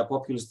interesting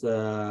populist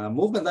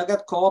movement that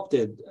got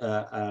co-opted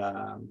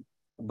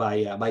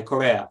by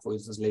Korea, for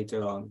instance,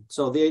 later on.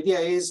 So the idea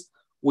is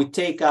we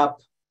take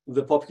up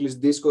the populist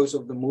discourse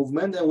of the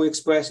movement and we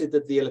express it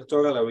at the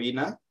electoral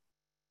arena,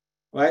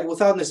 right,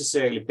 without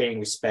necessarily paying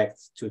respect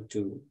to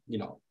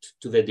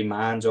the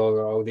demands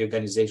or the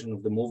organization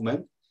of the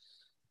movement.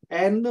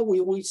 And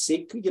we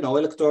seek, an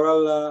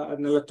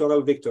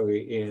electoral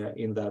victory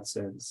in that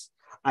sense.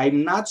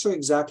 I'm not sure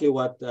exactly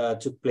what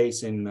took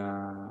place in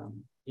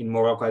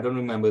Morocco. I don't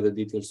remember the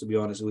details, to be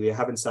honest with you. I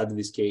haven't studied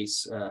this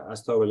case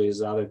as thoroughly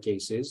as other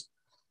cases.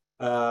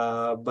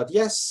 But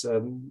yes,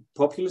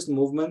 populist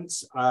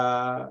movements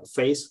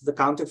face the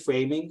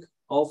counter-framing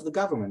of the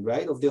government,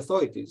 right, of the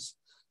authorities.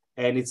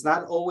 And it's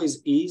not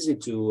always easy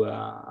to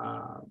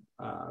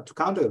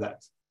counter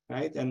that,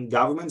 right? And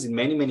governments, in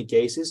many, many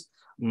cases,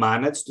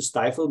 manage to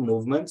stifle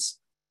movements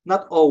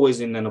not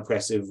always in an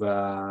oppressive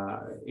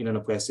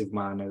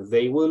manner.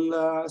 They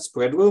will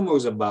spread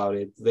rumors about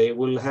it. They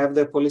will have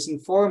their police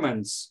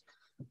informants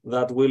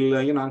that will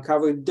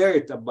uncover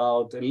dirt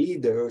about a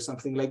leader or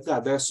something like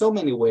that. There are so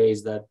many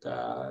ways that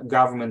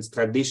governments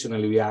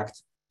traditionally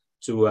react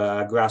to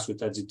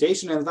grassroots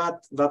agitation, and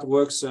that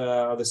works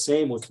the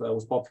same with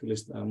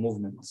populist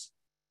movements.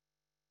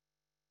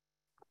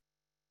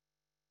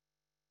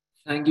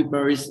 Thank you,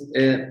 Paris.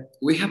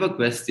 We have a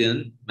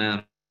question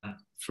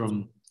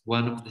from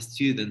one of the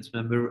students,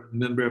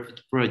 member of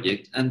the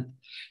project, and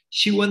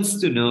she wants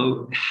to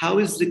know how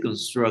is the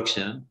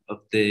construction of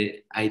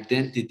the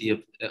identity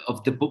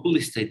of the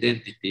populist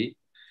identity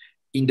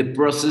in the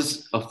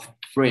process of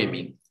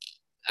framing.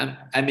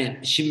 I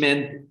mean, she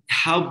meant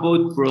how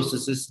both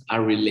processes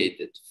are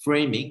related,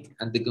 framing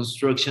and the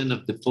construction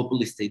of the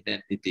populist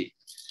identity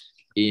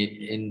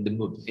in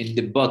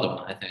the bottom,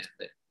 I think,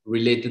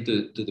 related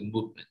to the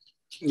movement.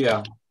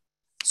 Yeah.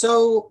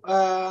 So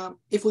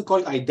if we call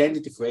it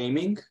identity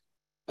framing,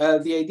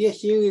 the idea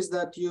here is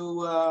that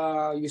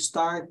you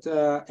start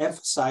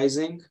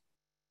emphasizing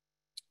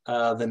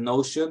the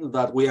notion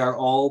that we are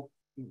all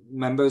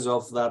members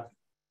of that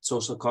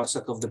social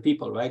construct of the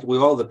people, right?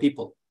 We're all the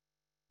people,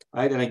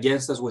 right? And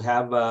against us, we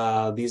have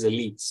these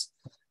elites.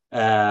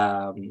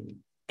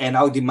 And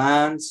our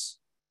demands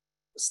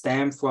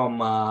stem from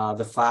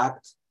the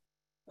fact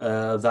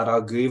that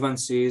our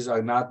grievances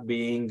are not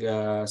being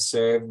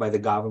served by the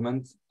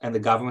government, and the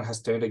government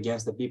has turned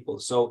against the people.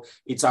 So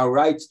it's our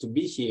right to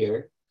be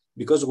here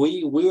because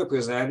we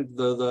represent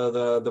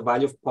the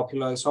value of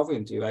popular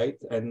sovereignty, right?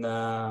 And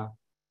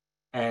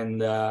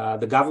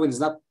the government is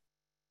not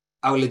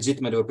our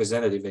legitimate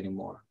representative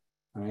anymore,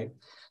 right?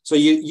 So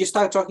you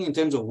start talking in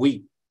terms of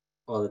we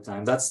all the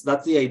time. That's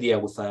the idea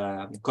with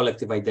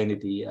collective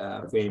identity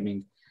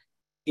framing.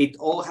 It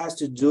all has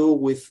to do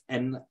with,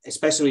 and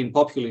especially in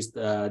populist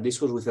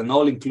discourse, with an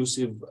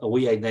all-inclusive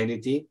we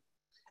identity,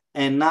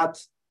 and not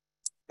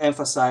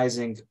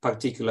emphasizing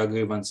particular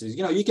grievances.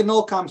 You can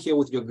all come here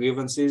with your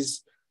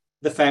grievances: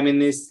 the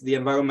feminists, the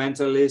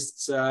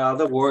environmentalists,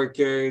 the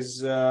workers,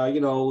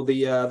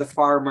 the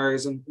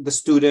farmers and the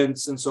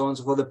students, and so on and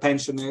so forth, the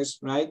pensioners,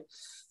 right?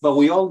 But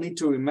we all need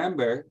to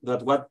remember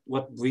that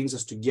what brings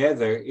us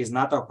together is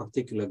not our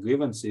particular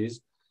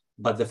grievances,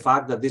 but the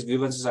fact that these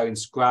grievances are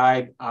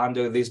inscribed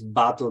under this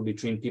battle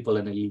between people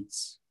and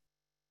elites,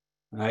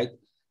 right?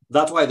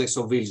 That's why they're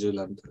so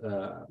vigilant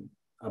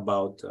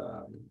about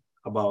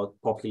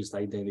populist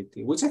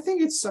identity, which I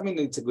think it's a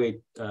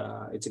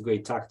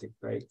great tactic,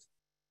 right?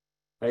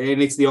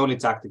 And it's the only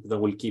tactic that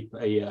will keep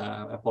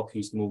a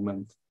populist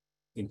movement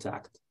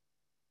intact.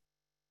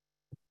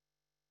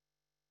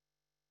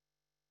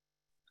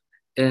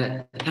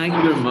 Thank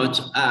you very much.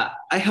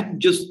 I have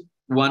just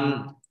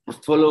one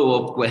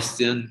follow-up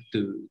question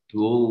to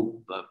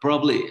all.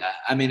 Probably,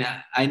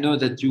 I know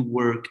that you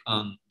work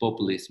on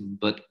populism,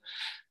 but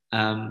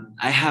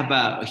I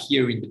have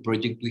here in the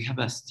project, we have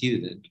a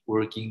student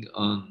working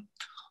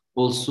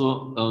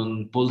also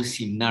on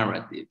policy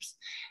narratives.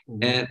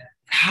 Mm-hmm.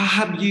 How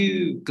have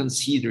you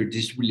considered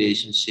this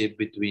relationship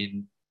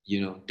between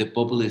the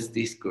populist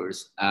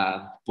discourse,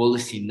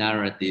 policy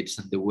narratives,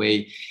 and the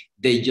way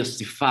they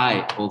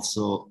justify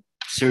also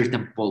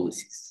certain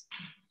policies?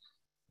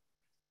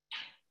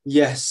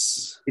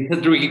 Yes. It's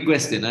a tricky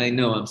question. I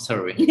know. I'm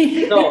sorry.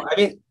 No,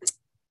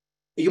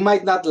 you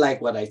might not like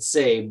what I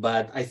say,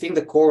 but I think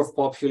the core of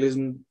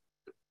populism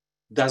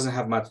doesn't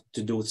have much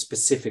to do with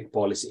specific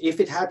policy.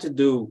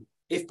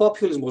 If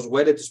populism was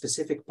wedded to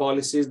specific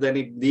policies, then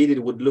indeed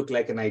it would look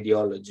like an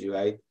ideology,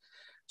 right?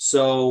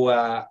 So,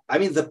 the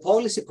only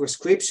policy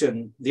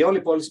prescription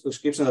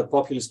that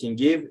populists can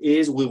give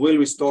is we will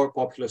restore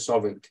popular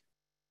sovereignty.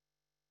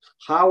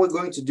 How we're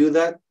going to do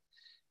that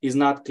is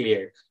not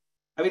clear.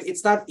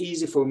 It's not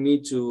easy for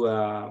me to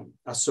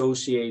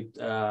associate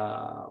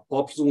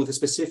populism with a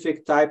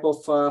specific type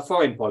of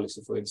foreign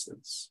policy, for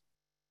instance.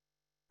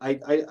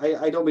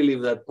 I don't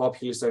believe that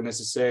populists are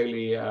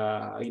necessarily,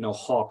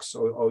 hawks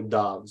or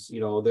doves.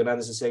 They're not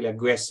necessarily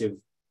aggressive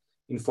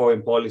in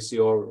foreign policy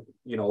or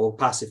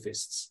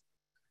pacifists.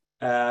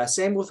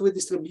 Same with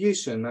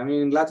redistribution.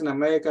 In Latin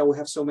America, we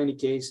have so many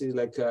cases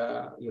like,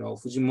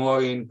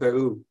 Fujimori in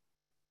Peru,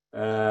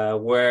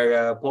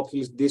 where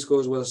populist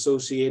discourse was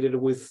associated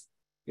with,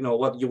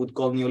 what you would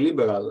call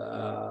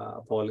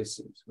neoliberal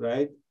policies,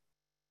 right?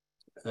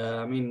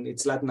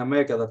 It's Latin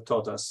America that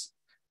taught us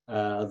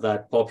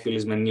that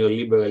populism and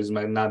neoliberalism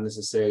are not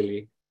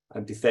necessarily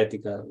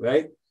antithetical,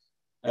 right?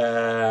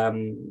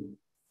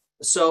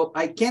 So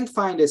I can't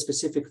find a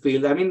specific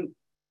field.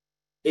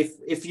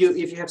 If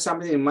you have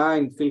something in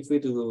mind, feel free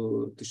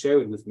to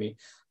share it with me.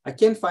 I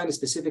can't find a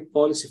specific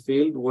policy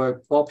field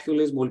where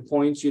populism will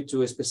point you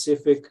to a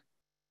specific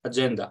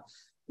agenda.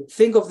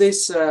 Think of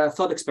this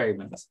thought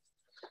experiment.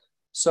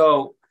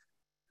 So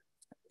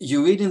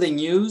you read in the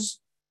news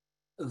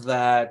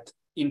that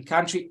in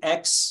country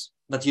X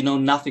that you know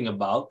nothing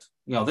about,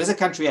 there's a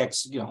country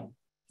X, you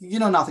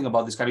know nothing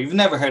about this country. You've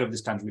never heard of this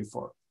country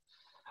before.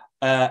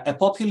 A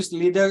populist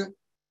leader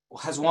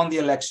has won the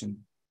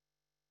election.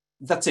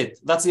 That's it.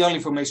 That's the only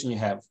information you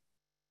have.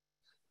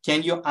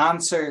 Can you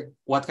answer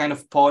what kind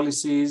of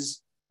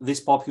policies this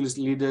populist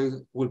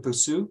leader will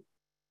pursue?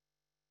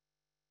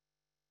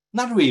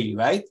 Not really,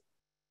 right?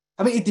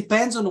 I mean, it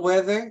depends on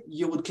whether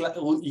you would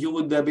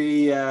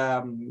be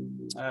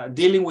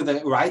dealing with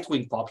a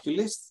right-wing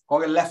populist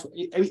or a left.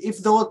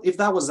 If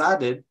that was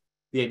added,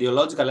 the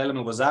ideological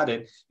element was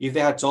added. If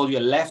they had told you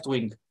a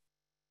left-wing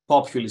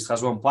populist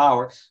has won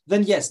power,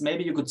 then yes,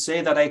 maybe you could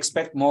say that I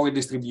expect more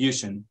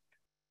redistribution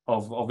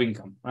of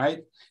income,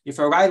 right? If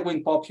a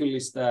right-wing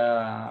populist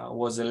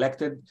was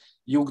elected,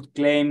 you would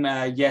claim,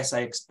 yes, I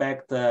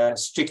expect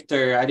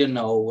stricter, I don't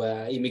know,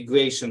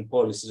 immigration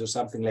policies or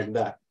something like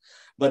that.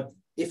 But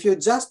if you're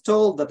just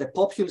told that a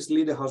populist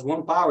leader has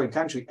won power in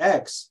country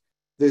X,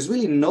 there's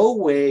really no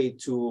way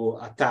to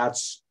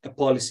attach a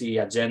policy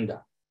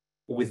agenda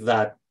with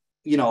that,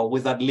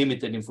 with that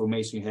limited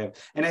information you have.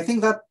 And I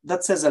think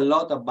that says a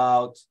lot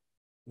about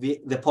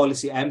the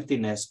policy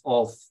emptiness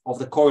of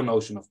the core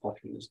notion of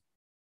populism.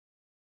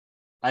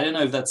 I don't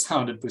know if that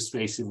sounded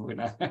persuasive or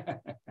not.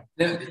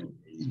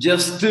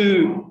 Just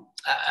to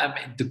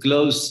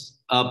close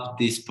up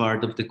this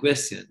part of the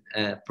question,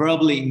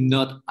 probably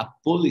not a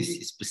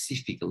policy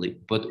specifically,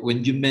 but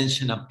when you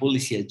mention a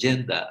policy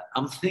agenda,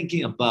 I'm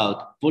thinking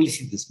about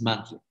policy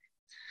dismantling.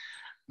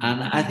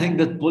 And I think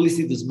that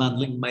policy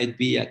dismantling might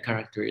be a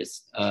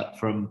characteristic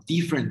from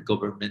different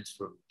governments,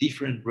 from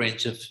different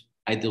range of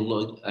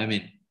ideology,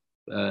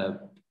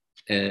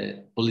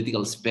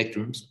 political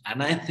spectrums.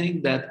 And I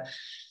think that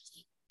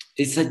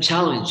it's a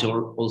challenge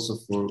also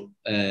for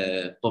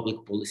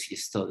public policy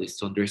studies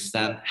to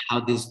understand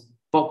how these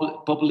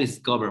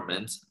populist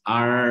governments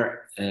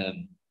are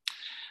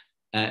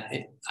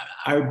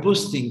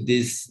boosting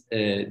this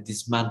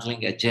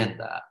dismantling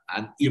agenda.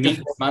 And you mean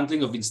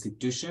dismantling of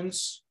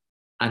institutions?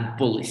 And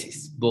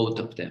policies, both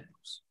of them.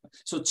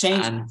 So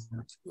change,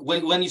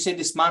 when you say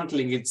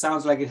dismantling, it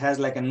sounds like it has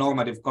like a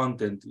normative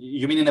content.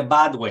 You mean in a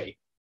bad way?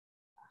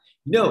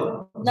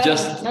 No,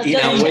 just in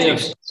a way of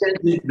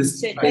changing the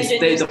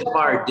state of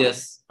art,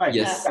 yes. Right.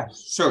 Yes. Yeah,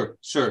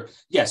 sure.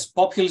 Yes,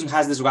 populism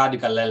has this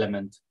radical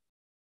element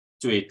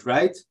to it,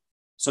 right?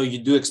 So you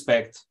do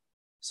expect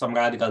some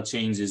radical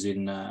changes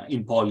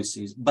in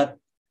policies, but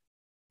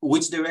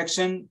which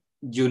direction,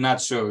 you're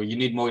not sure. You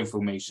need more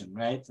information,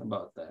 right,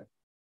 about that.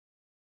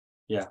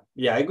 Yeah,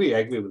 I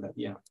agree with that,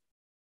 yeah.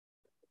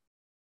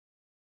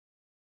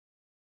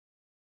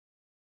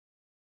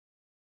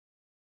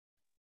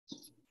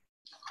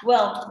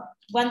 Well,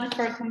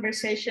 wonderful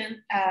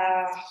conversation.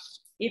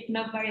 If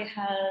nobody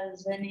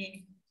has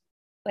any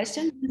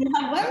questions, do you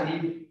have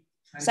one?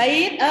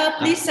 Saeed,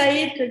 please,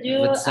 Saeed, could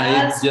you ask?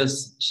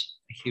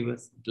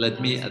 Let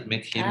me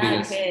admit him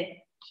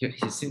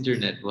because his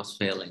internet was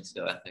failing,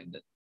 so I think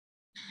that,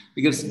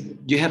 because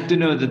you have to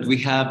know that we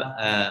have,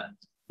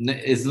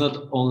 it's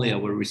not only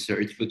our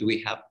research, but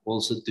we have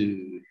also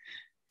to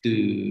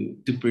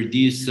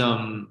produce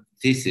some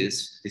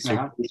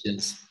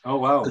dissertations. Oh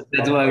wow! So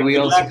that's why we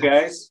also,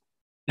 guys.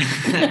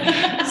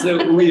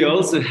 So we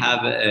also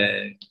have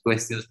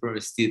questions from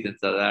students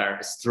that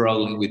are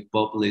struggling with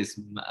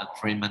populism and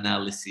frame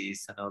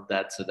analysis and all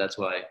that. So that's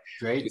why.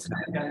 Great.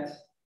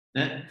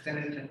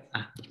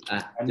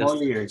 I'm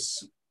all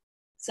ears.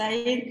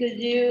 Saeed, could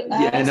you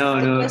ask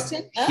the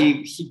question?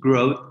 He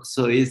wrote,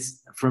 so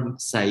it's from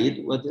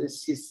Saeed. What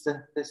is his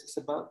thesis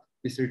about?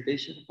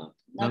 Dissertation about?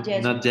 Not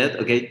yet. Not yet?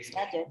 Okay.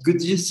 Not yet.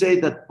 Could you say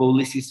that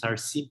policies are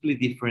simply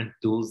different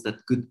tools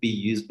that could be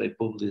used by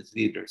populist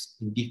leaders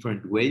in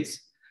different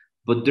ways,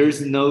 but there's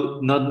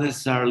not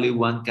necessarily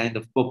one kind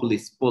of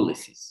populist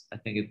policies? I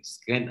think it's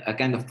a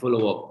kind of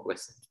follow-up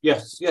question.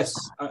 Yes,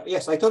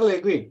 I totally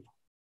agree.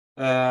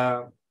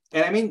 And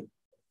I mean,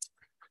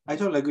 I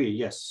totally agree,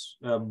 yes.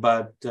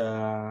 But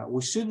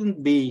we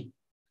shouldn't be,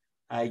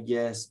 I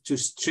guess, too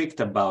strict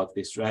about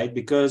this, right?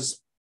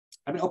 Because,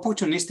 I mean,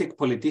 opportunistic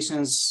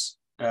politicians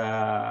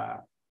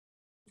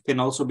can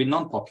also be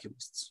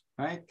non-populists,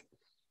 right?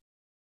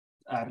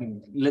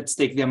 Let's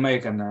take the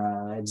American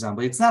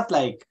example. It's not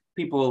like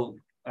people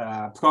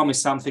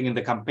promise something in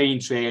the campaign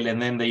trail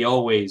and then they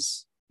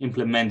always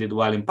implement it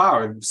while in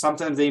power.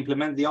 Sometimes they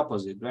implement the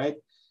opposite, right?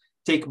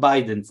 Take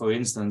Biden, for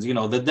instance.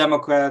 The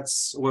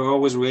Democrats were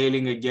always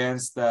railing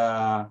against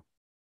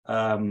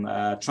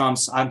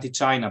Trump's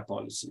anti-China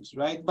policies,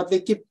 right? But they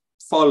keep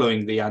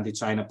following the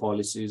anti-China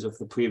policies of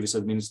the previous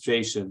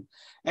administration.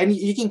 And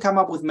you can come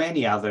up with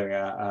many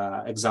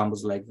other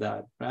examples like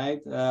that, right?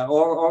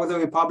 Or the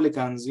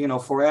Republicans,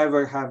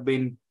 forever have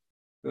been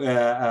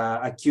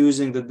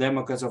accusing the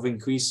Democrats of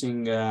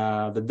increasing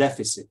the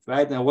deficit,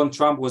 right? And when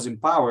Trump was in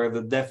power,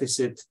 the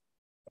deficit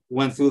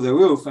went through the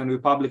roof and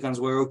Republicans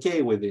were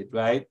okay with it,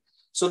 right?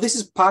 So this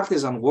is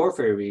partisan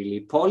warfare,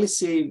 really.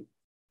 Policy,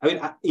 I mean,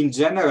 in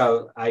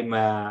general, I'm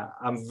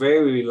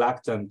very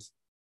reluctant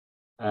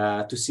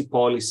to see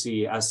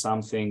policy as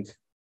something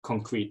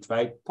concrete,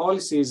 right?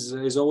 Policy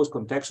is always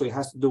contextual. It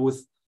has to do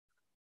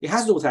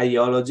with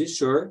ideology,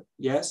 sure,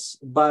 yes,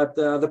 but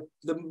the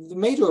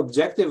major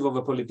objective of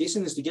a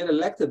politician is to get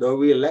elected or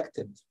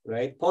re-elected,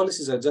 right?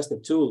 Policies are just a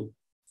tool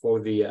for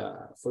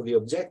the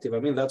objective. I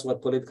mean, that's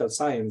what political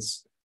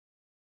science,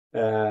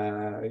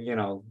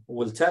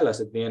 will tell us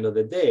at the end of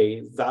the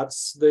day.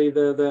 That's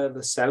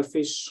the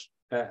selfish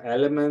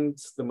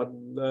element,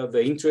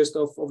 the interest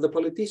of the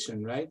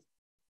politician, right?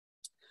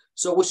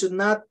 So we should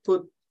not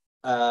put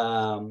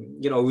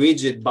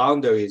rigid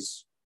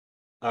boundaries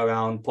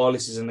around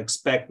policies and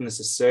expect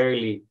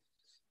necessarily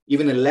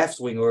even a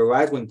left-wing or a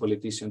right-wing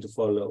politician to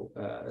follow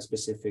a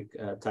specific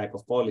type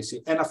of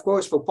policy. And of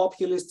course, for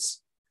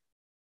populists,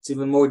 it's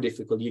even more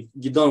difficult.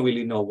 You don't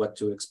really know what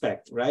to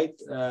expect, right?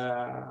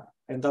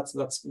 And that's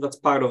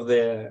part of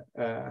the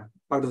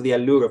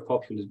allure of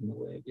populism in a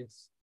way, I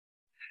guess.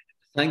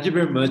 Thank you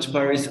very much,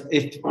 Paris.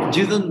 If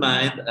you don't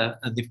mind,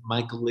 and if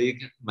my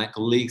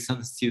colleagues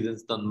and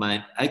students don't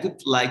mind, I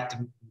would like to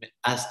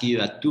ask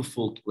you a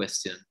twofold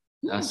question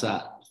as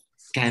a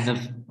kind of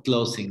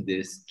closing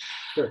this.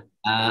 Sure.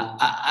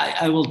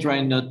 I will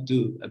try not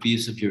to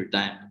abuse of your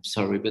time. I'm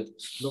sorry, but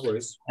no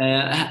worries.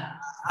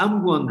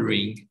 I'm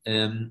wondering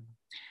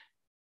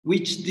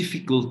which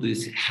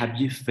difficulties have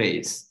you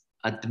faced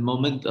at the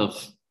moment of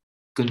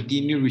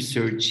continue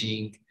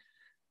researching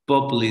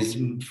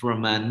populism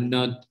from a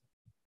not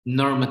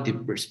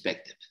normative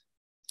perspective?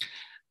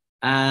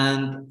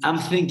 And I'm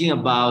thinking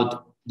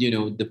about,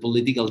 the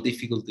political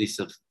difficulties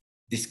of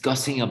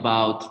discussing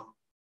about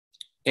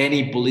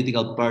any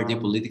political party,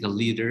 political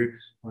leader,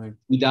 right,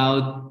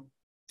 without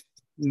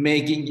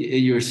making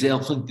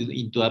yourself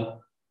into a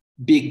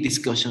big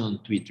discussion on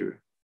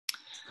Twitter.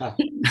 And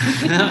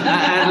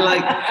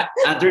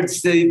to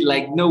say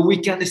no, we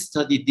can't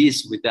study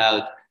this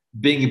without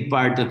being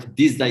part of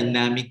this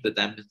dynamic that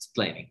I'm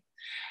explaining.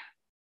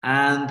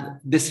 And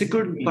the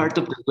second part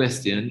of the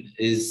question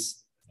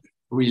is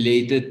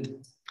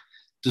related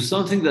to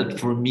something that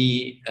for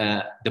me,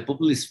 the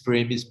populist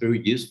frame is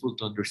very useful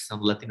to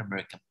understand Latin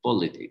American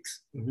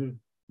politics. Mm-hmm.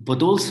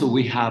 But also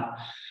we have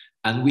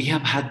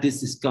had these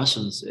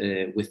discussions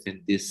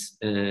within this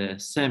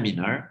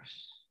seminar,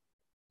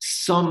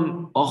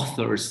 some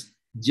authors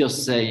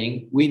just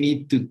saying we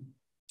need to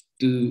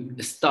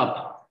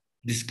stop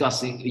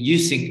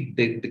using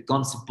the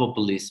concept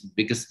populism,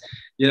 because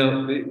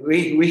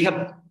we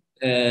have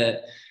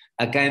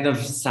a kind of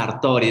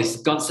Sartori's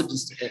concept,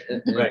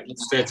 right,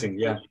 stretching,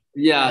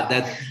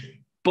 that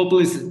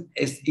populism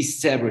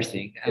is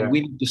everything, and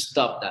we need to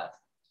stop that.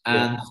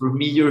 And for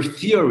me, your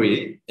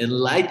theory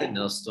enlightened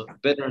us to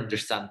better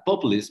understand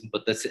populism,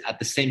 but at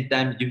the same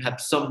time, you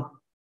have some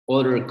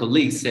other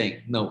colleagues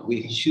saying, no,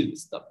 we should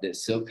stop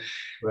this. So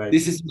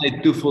this is my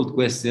twofold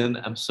question.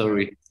 I'm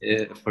sorry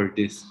for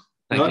this.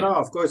 Thank you.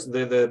 Of course,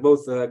 they're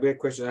both great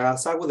questions. I'll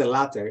start with the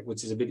latter,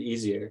 which is a bit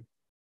easier.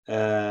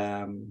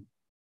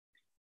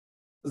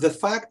 The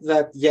fact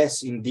that,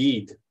 yes,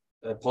 indeed,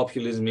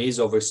 populism is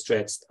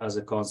overstretched as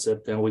a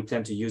concept, and we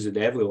tend to use it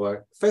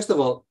everywhere. First of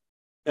all,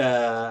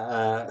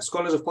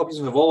 scholars of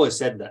populism have always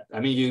said that. I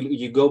mean,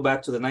 you go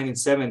back to the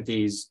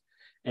 1970s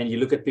and you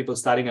look at people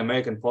studying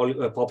American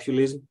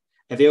populism,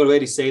 and they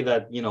already say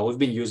that we've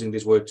been using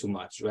this word too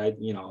much, right?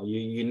 You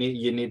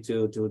need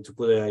to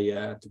put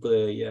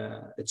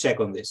a check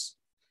on this,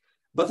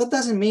 but that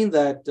doesn't mean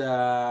that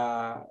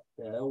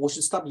we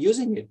should stop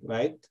using it,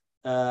 right?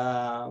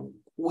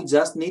 We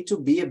just need to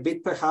be a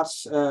bit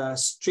perhaps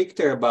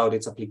stricter about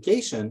its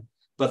application.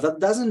 But that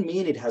doesn't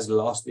mean it has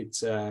lost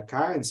its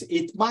currency.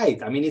 It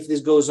might. I mean, if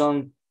this goes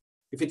on,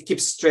 if it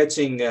keeps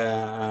stretching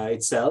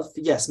itself,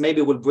 yes,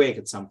 maybe it will break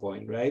at some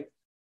point, right?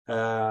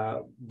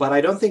 But I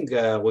don't think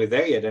we're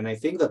there yet. And I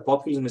think that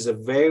populism is a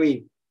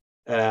very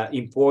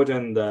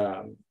important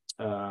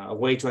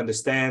way to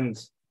understand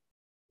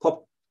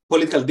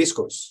political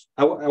discourse.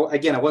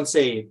 Again, I won't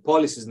say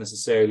policies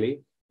necessarily,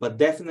 but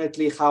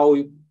definitely how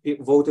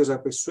voters are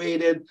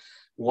persuaded,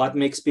 what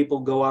makes people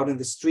go out in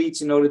the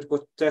streets in order to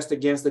protest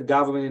against the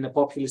government in a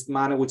populist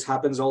manner, which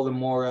happens all the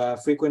more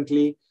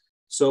frequently.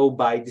 So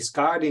by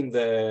discarding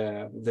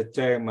the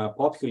term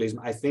populism,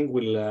 I think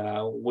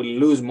we'll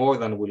lose more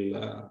than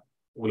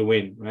we'll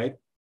win, right?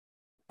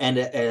 And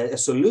a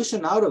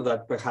solution out of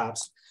that,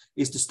 perhaps,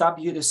 is to stop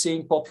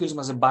seeing populism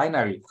as a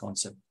binary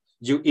concept.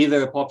 You're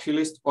either a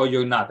populist or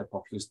you're not a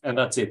populist, and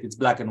that's it. It's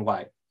black and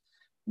white.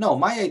 No,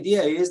 my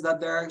idea is that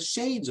there are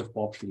shades of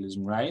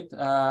populism, right?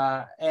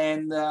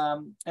 And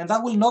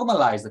that will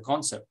normalize the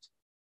concept.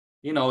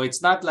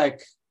 It's not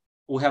like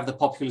we have the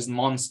populist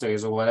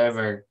monsters or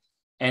whatever,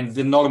 and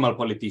the normal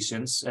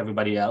politicians,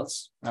 everybody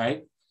else,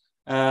 right?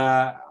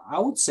 I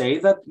would say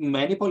that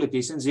many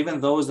politicians, even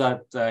those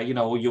that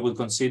you would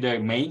consider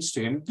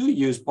mainstream, do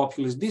use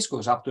populist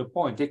discourse up to a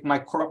point. Take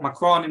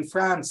Macron in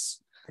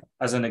France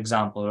as an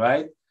example,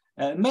 right?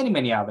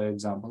 Many other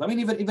examples. I mean,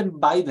 even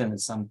Biden at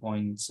some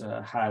point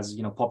has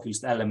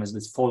populist elements,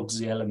 these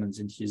folksy elements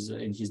in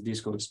his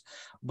discourse.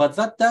 But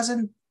that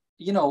doesn't,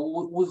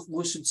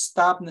 we should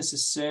stop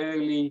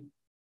necessarily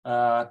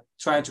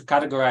trying to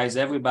categorize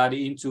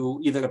everybody into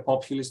either a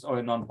populist or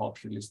a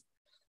non-populist.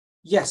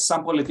 Yes,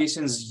 some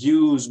politicians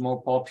use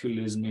more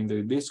populism in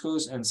their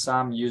discourse, and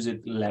some use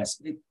it less.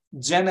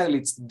 Generally,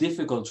 it's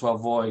difficult to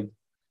avoid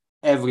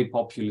every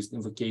populist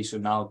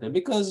invocation out there,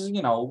 because,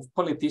 you know,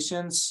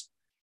 politicians,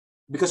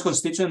 because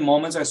constituent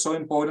moments are so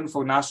important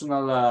for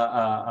national,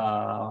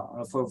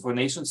 for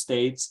nation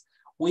states,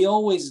 we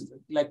always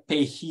like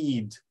pay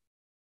heed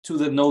to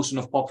the notion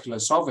of popular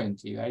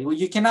sovereignty, right? Well,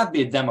 you cannot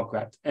be a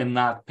Democrat and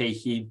not pay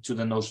heed to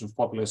the notion of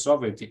popular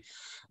sovereignty.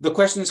 The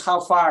question is how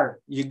far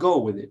you go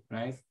with it,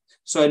 right?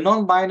 So a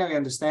non-binary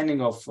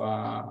understanding of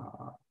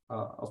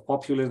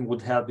populism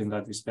would help in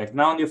that respect.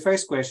 Now, on your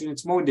first question,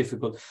 it's more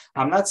difficult.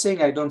 I'm not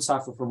saying I don't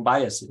suffer from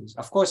biases.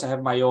 Of course, I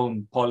have my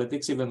own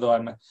politics, even though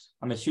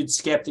I'm a huge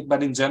skeptic,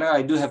 but in general,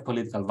 I do have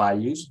political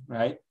values,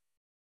 right?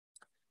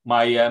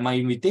 My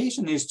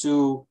invitation is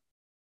to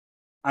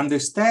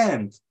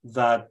understand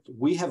that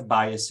we have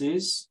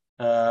biases,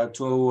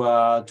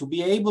 to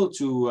be able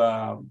to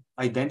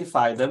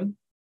identify them,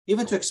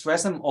 even to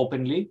express them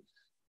openly,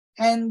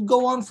 and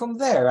go on from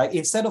there, right?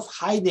 Instead of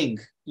hiding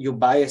your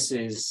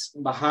biases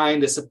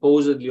behind a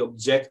supposedly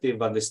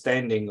objective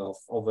understanding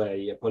of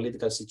a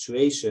political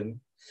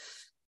situation.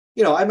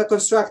 You know, I'm a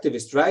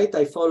constructivist, right?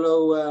 I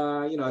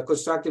follow, you know, a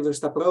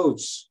constructivist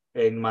approach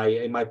in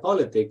my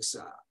politics.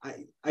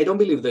 I don't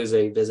believe there's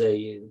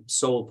a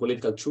sole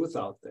political truth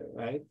out there,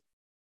 right?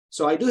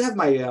 So I do have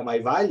my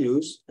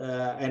values,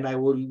 and I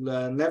will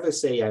never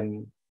say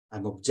I'm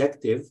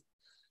objective,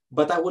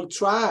 but I will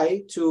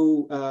try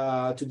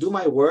to do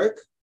my work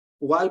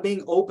while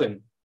being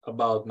open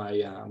about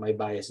my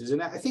biases,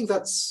 and I think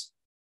that's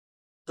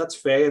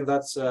fair, and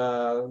that's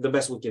the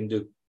best we can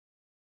do.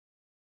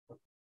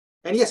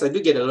 And yes, I do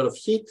get a lot of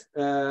heat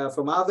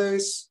from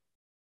others,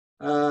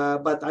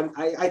 but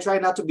I try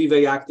not to be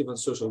very active on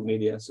social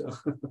media. So.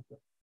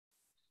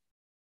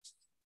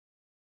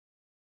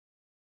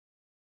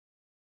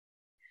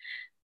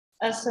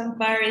 Awesome,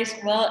 Paris.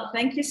 Well,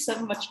 thank you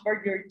so much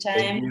for your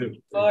time,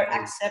 for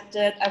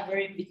accepting our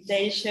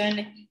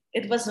invitation.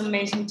 It was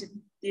amazing to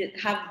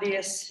have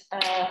this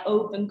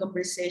open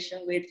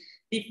conversation with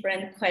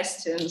different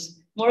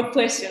questions, more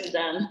questions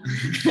than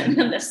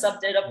the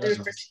subject of the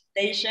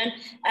presentation.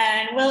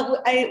 And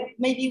well,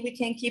 maybe we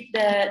can keep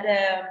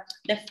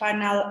the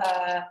final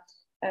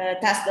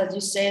task that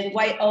you said,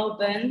 why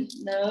open,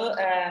 no?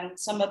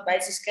 Some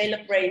advice, scale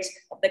of race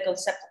of the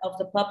concept of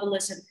the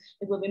populism.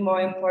 It will be more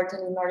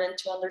important in order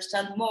to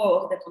understand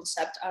more of the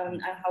concept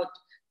and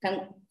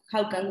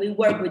how can we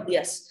work with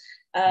this.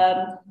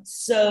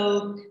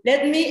 So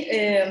let me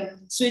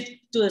switch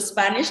to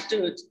Spanish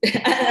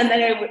and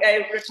then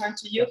I return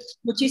to you.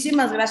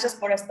 Muchísimas gracias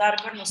por estar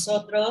con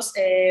nosotros.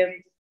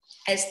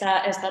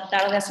 Esta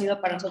tarde ha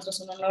sido para nosotros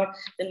un honor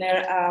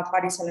tener a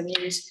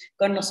Aslanidis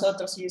con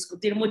nosotros y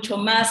discutir mucho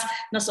más,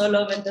 no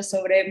solamente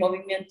sobre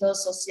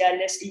movimientos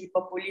sociales y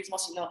populismo,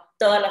 sino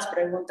todas las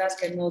preguntas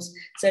que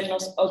se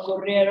nos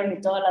ocurrieron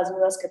y todas las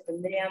dudas que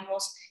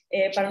tendríamos.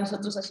 Para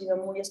nosotros ha sido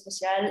muy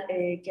especial.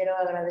 Quiero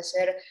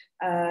agradecer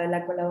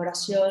la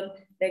colaboración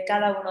de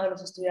cada uno de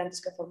los estudiantes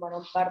que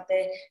formaron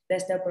parte de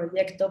este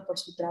proyecto, por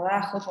su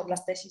trabajo, por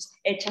las tesis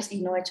hechas y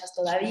no hechas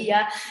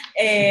todavía.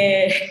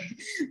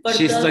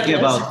 She's talking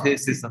about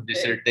thesis and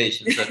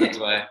dissertations, so that's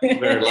why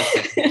we're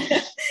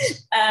laughing.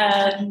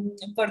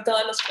 Por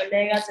todos los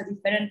colegas de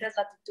diferentes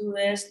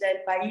latitudes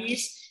del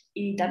país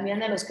y también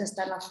de los que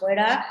están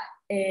afuera.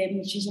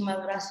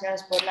 Muchísimas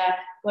gracias por la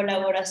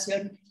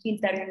colaboración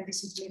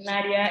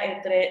interdisciplinaria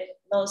entre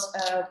los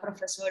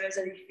profesores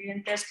de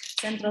diferentes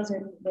centros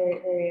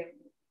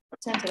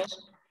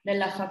de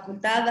la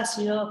facultad. Ha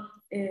sido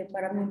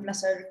para mí un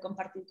placer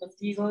compartir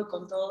contigo y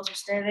con todos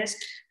ustedes.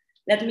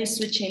 Let me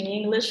switch in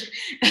English.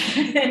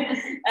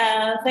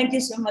 Thank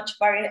you so much,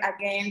 Barry,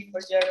 again for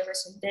your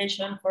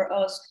presentation. For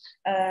us,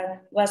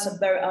 it was a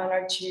very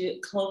honor to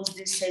close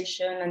this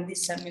session and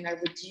this seminar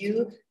with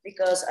you,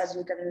 because as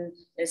you can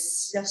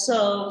see,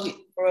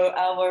 for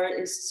our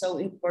is so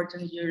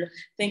important to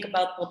think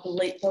about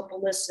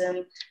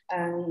populism,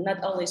 and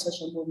not only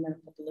social movement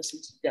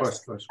populism,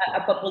 just a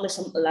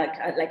populism like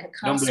a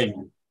concept.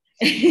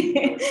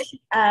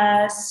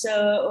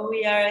 So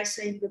we are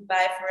saying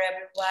goodbye for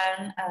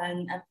everyone,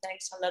 and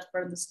thanks a lot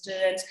for the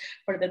students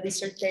for the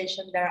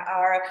dissertation they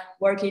are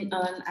working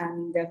on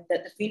and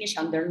the finish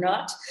and they're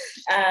not.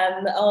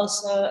 And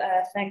also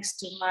thanks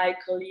to my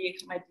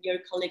dear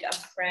colleague and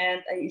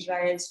friend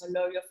Israel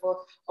Solorio, for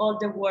all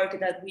the work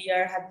that we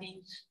have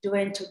been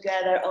doing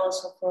together,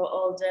 also for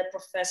all the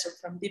professors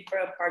from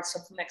different parts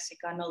of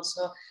Mexico and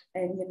also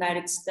in the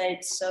United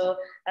States. So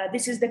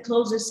this is the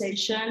closest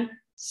session.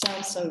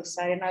 Sounds so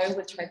exciting. I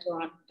will try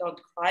to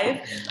don't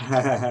cry.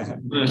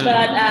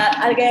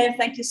 But again,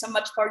 thank you so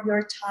much for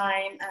your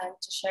time and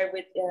to share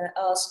with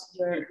us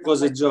your. It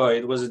was a joy.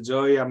 It was a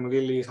joy. I'm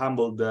really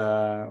humbled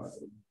to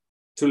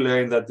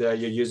learn that you're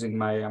using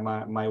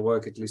my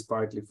work, at least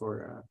partly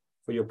for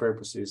your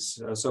purposes.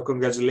 So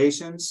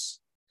congratulations,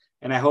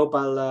 and I hope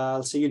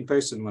I'll see you in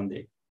person one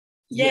day.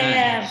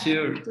 Yeah,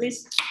 sure.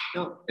 Please.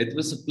 No, it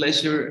was a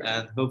pleasure,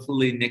 and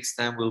hopefully next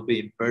time we'll be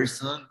in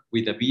person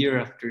with a beer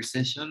after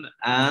session.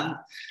 And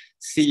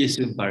see you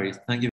soon, Paris. Thank you.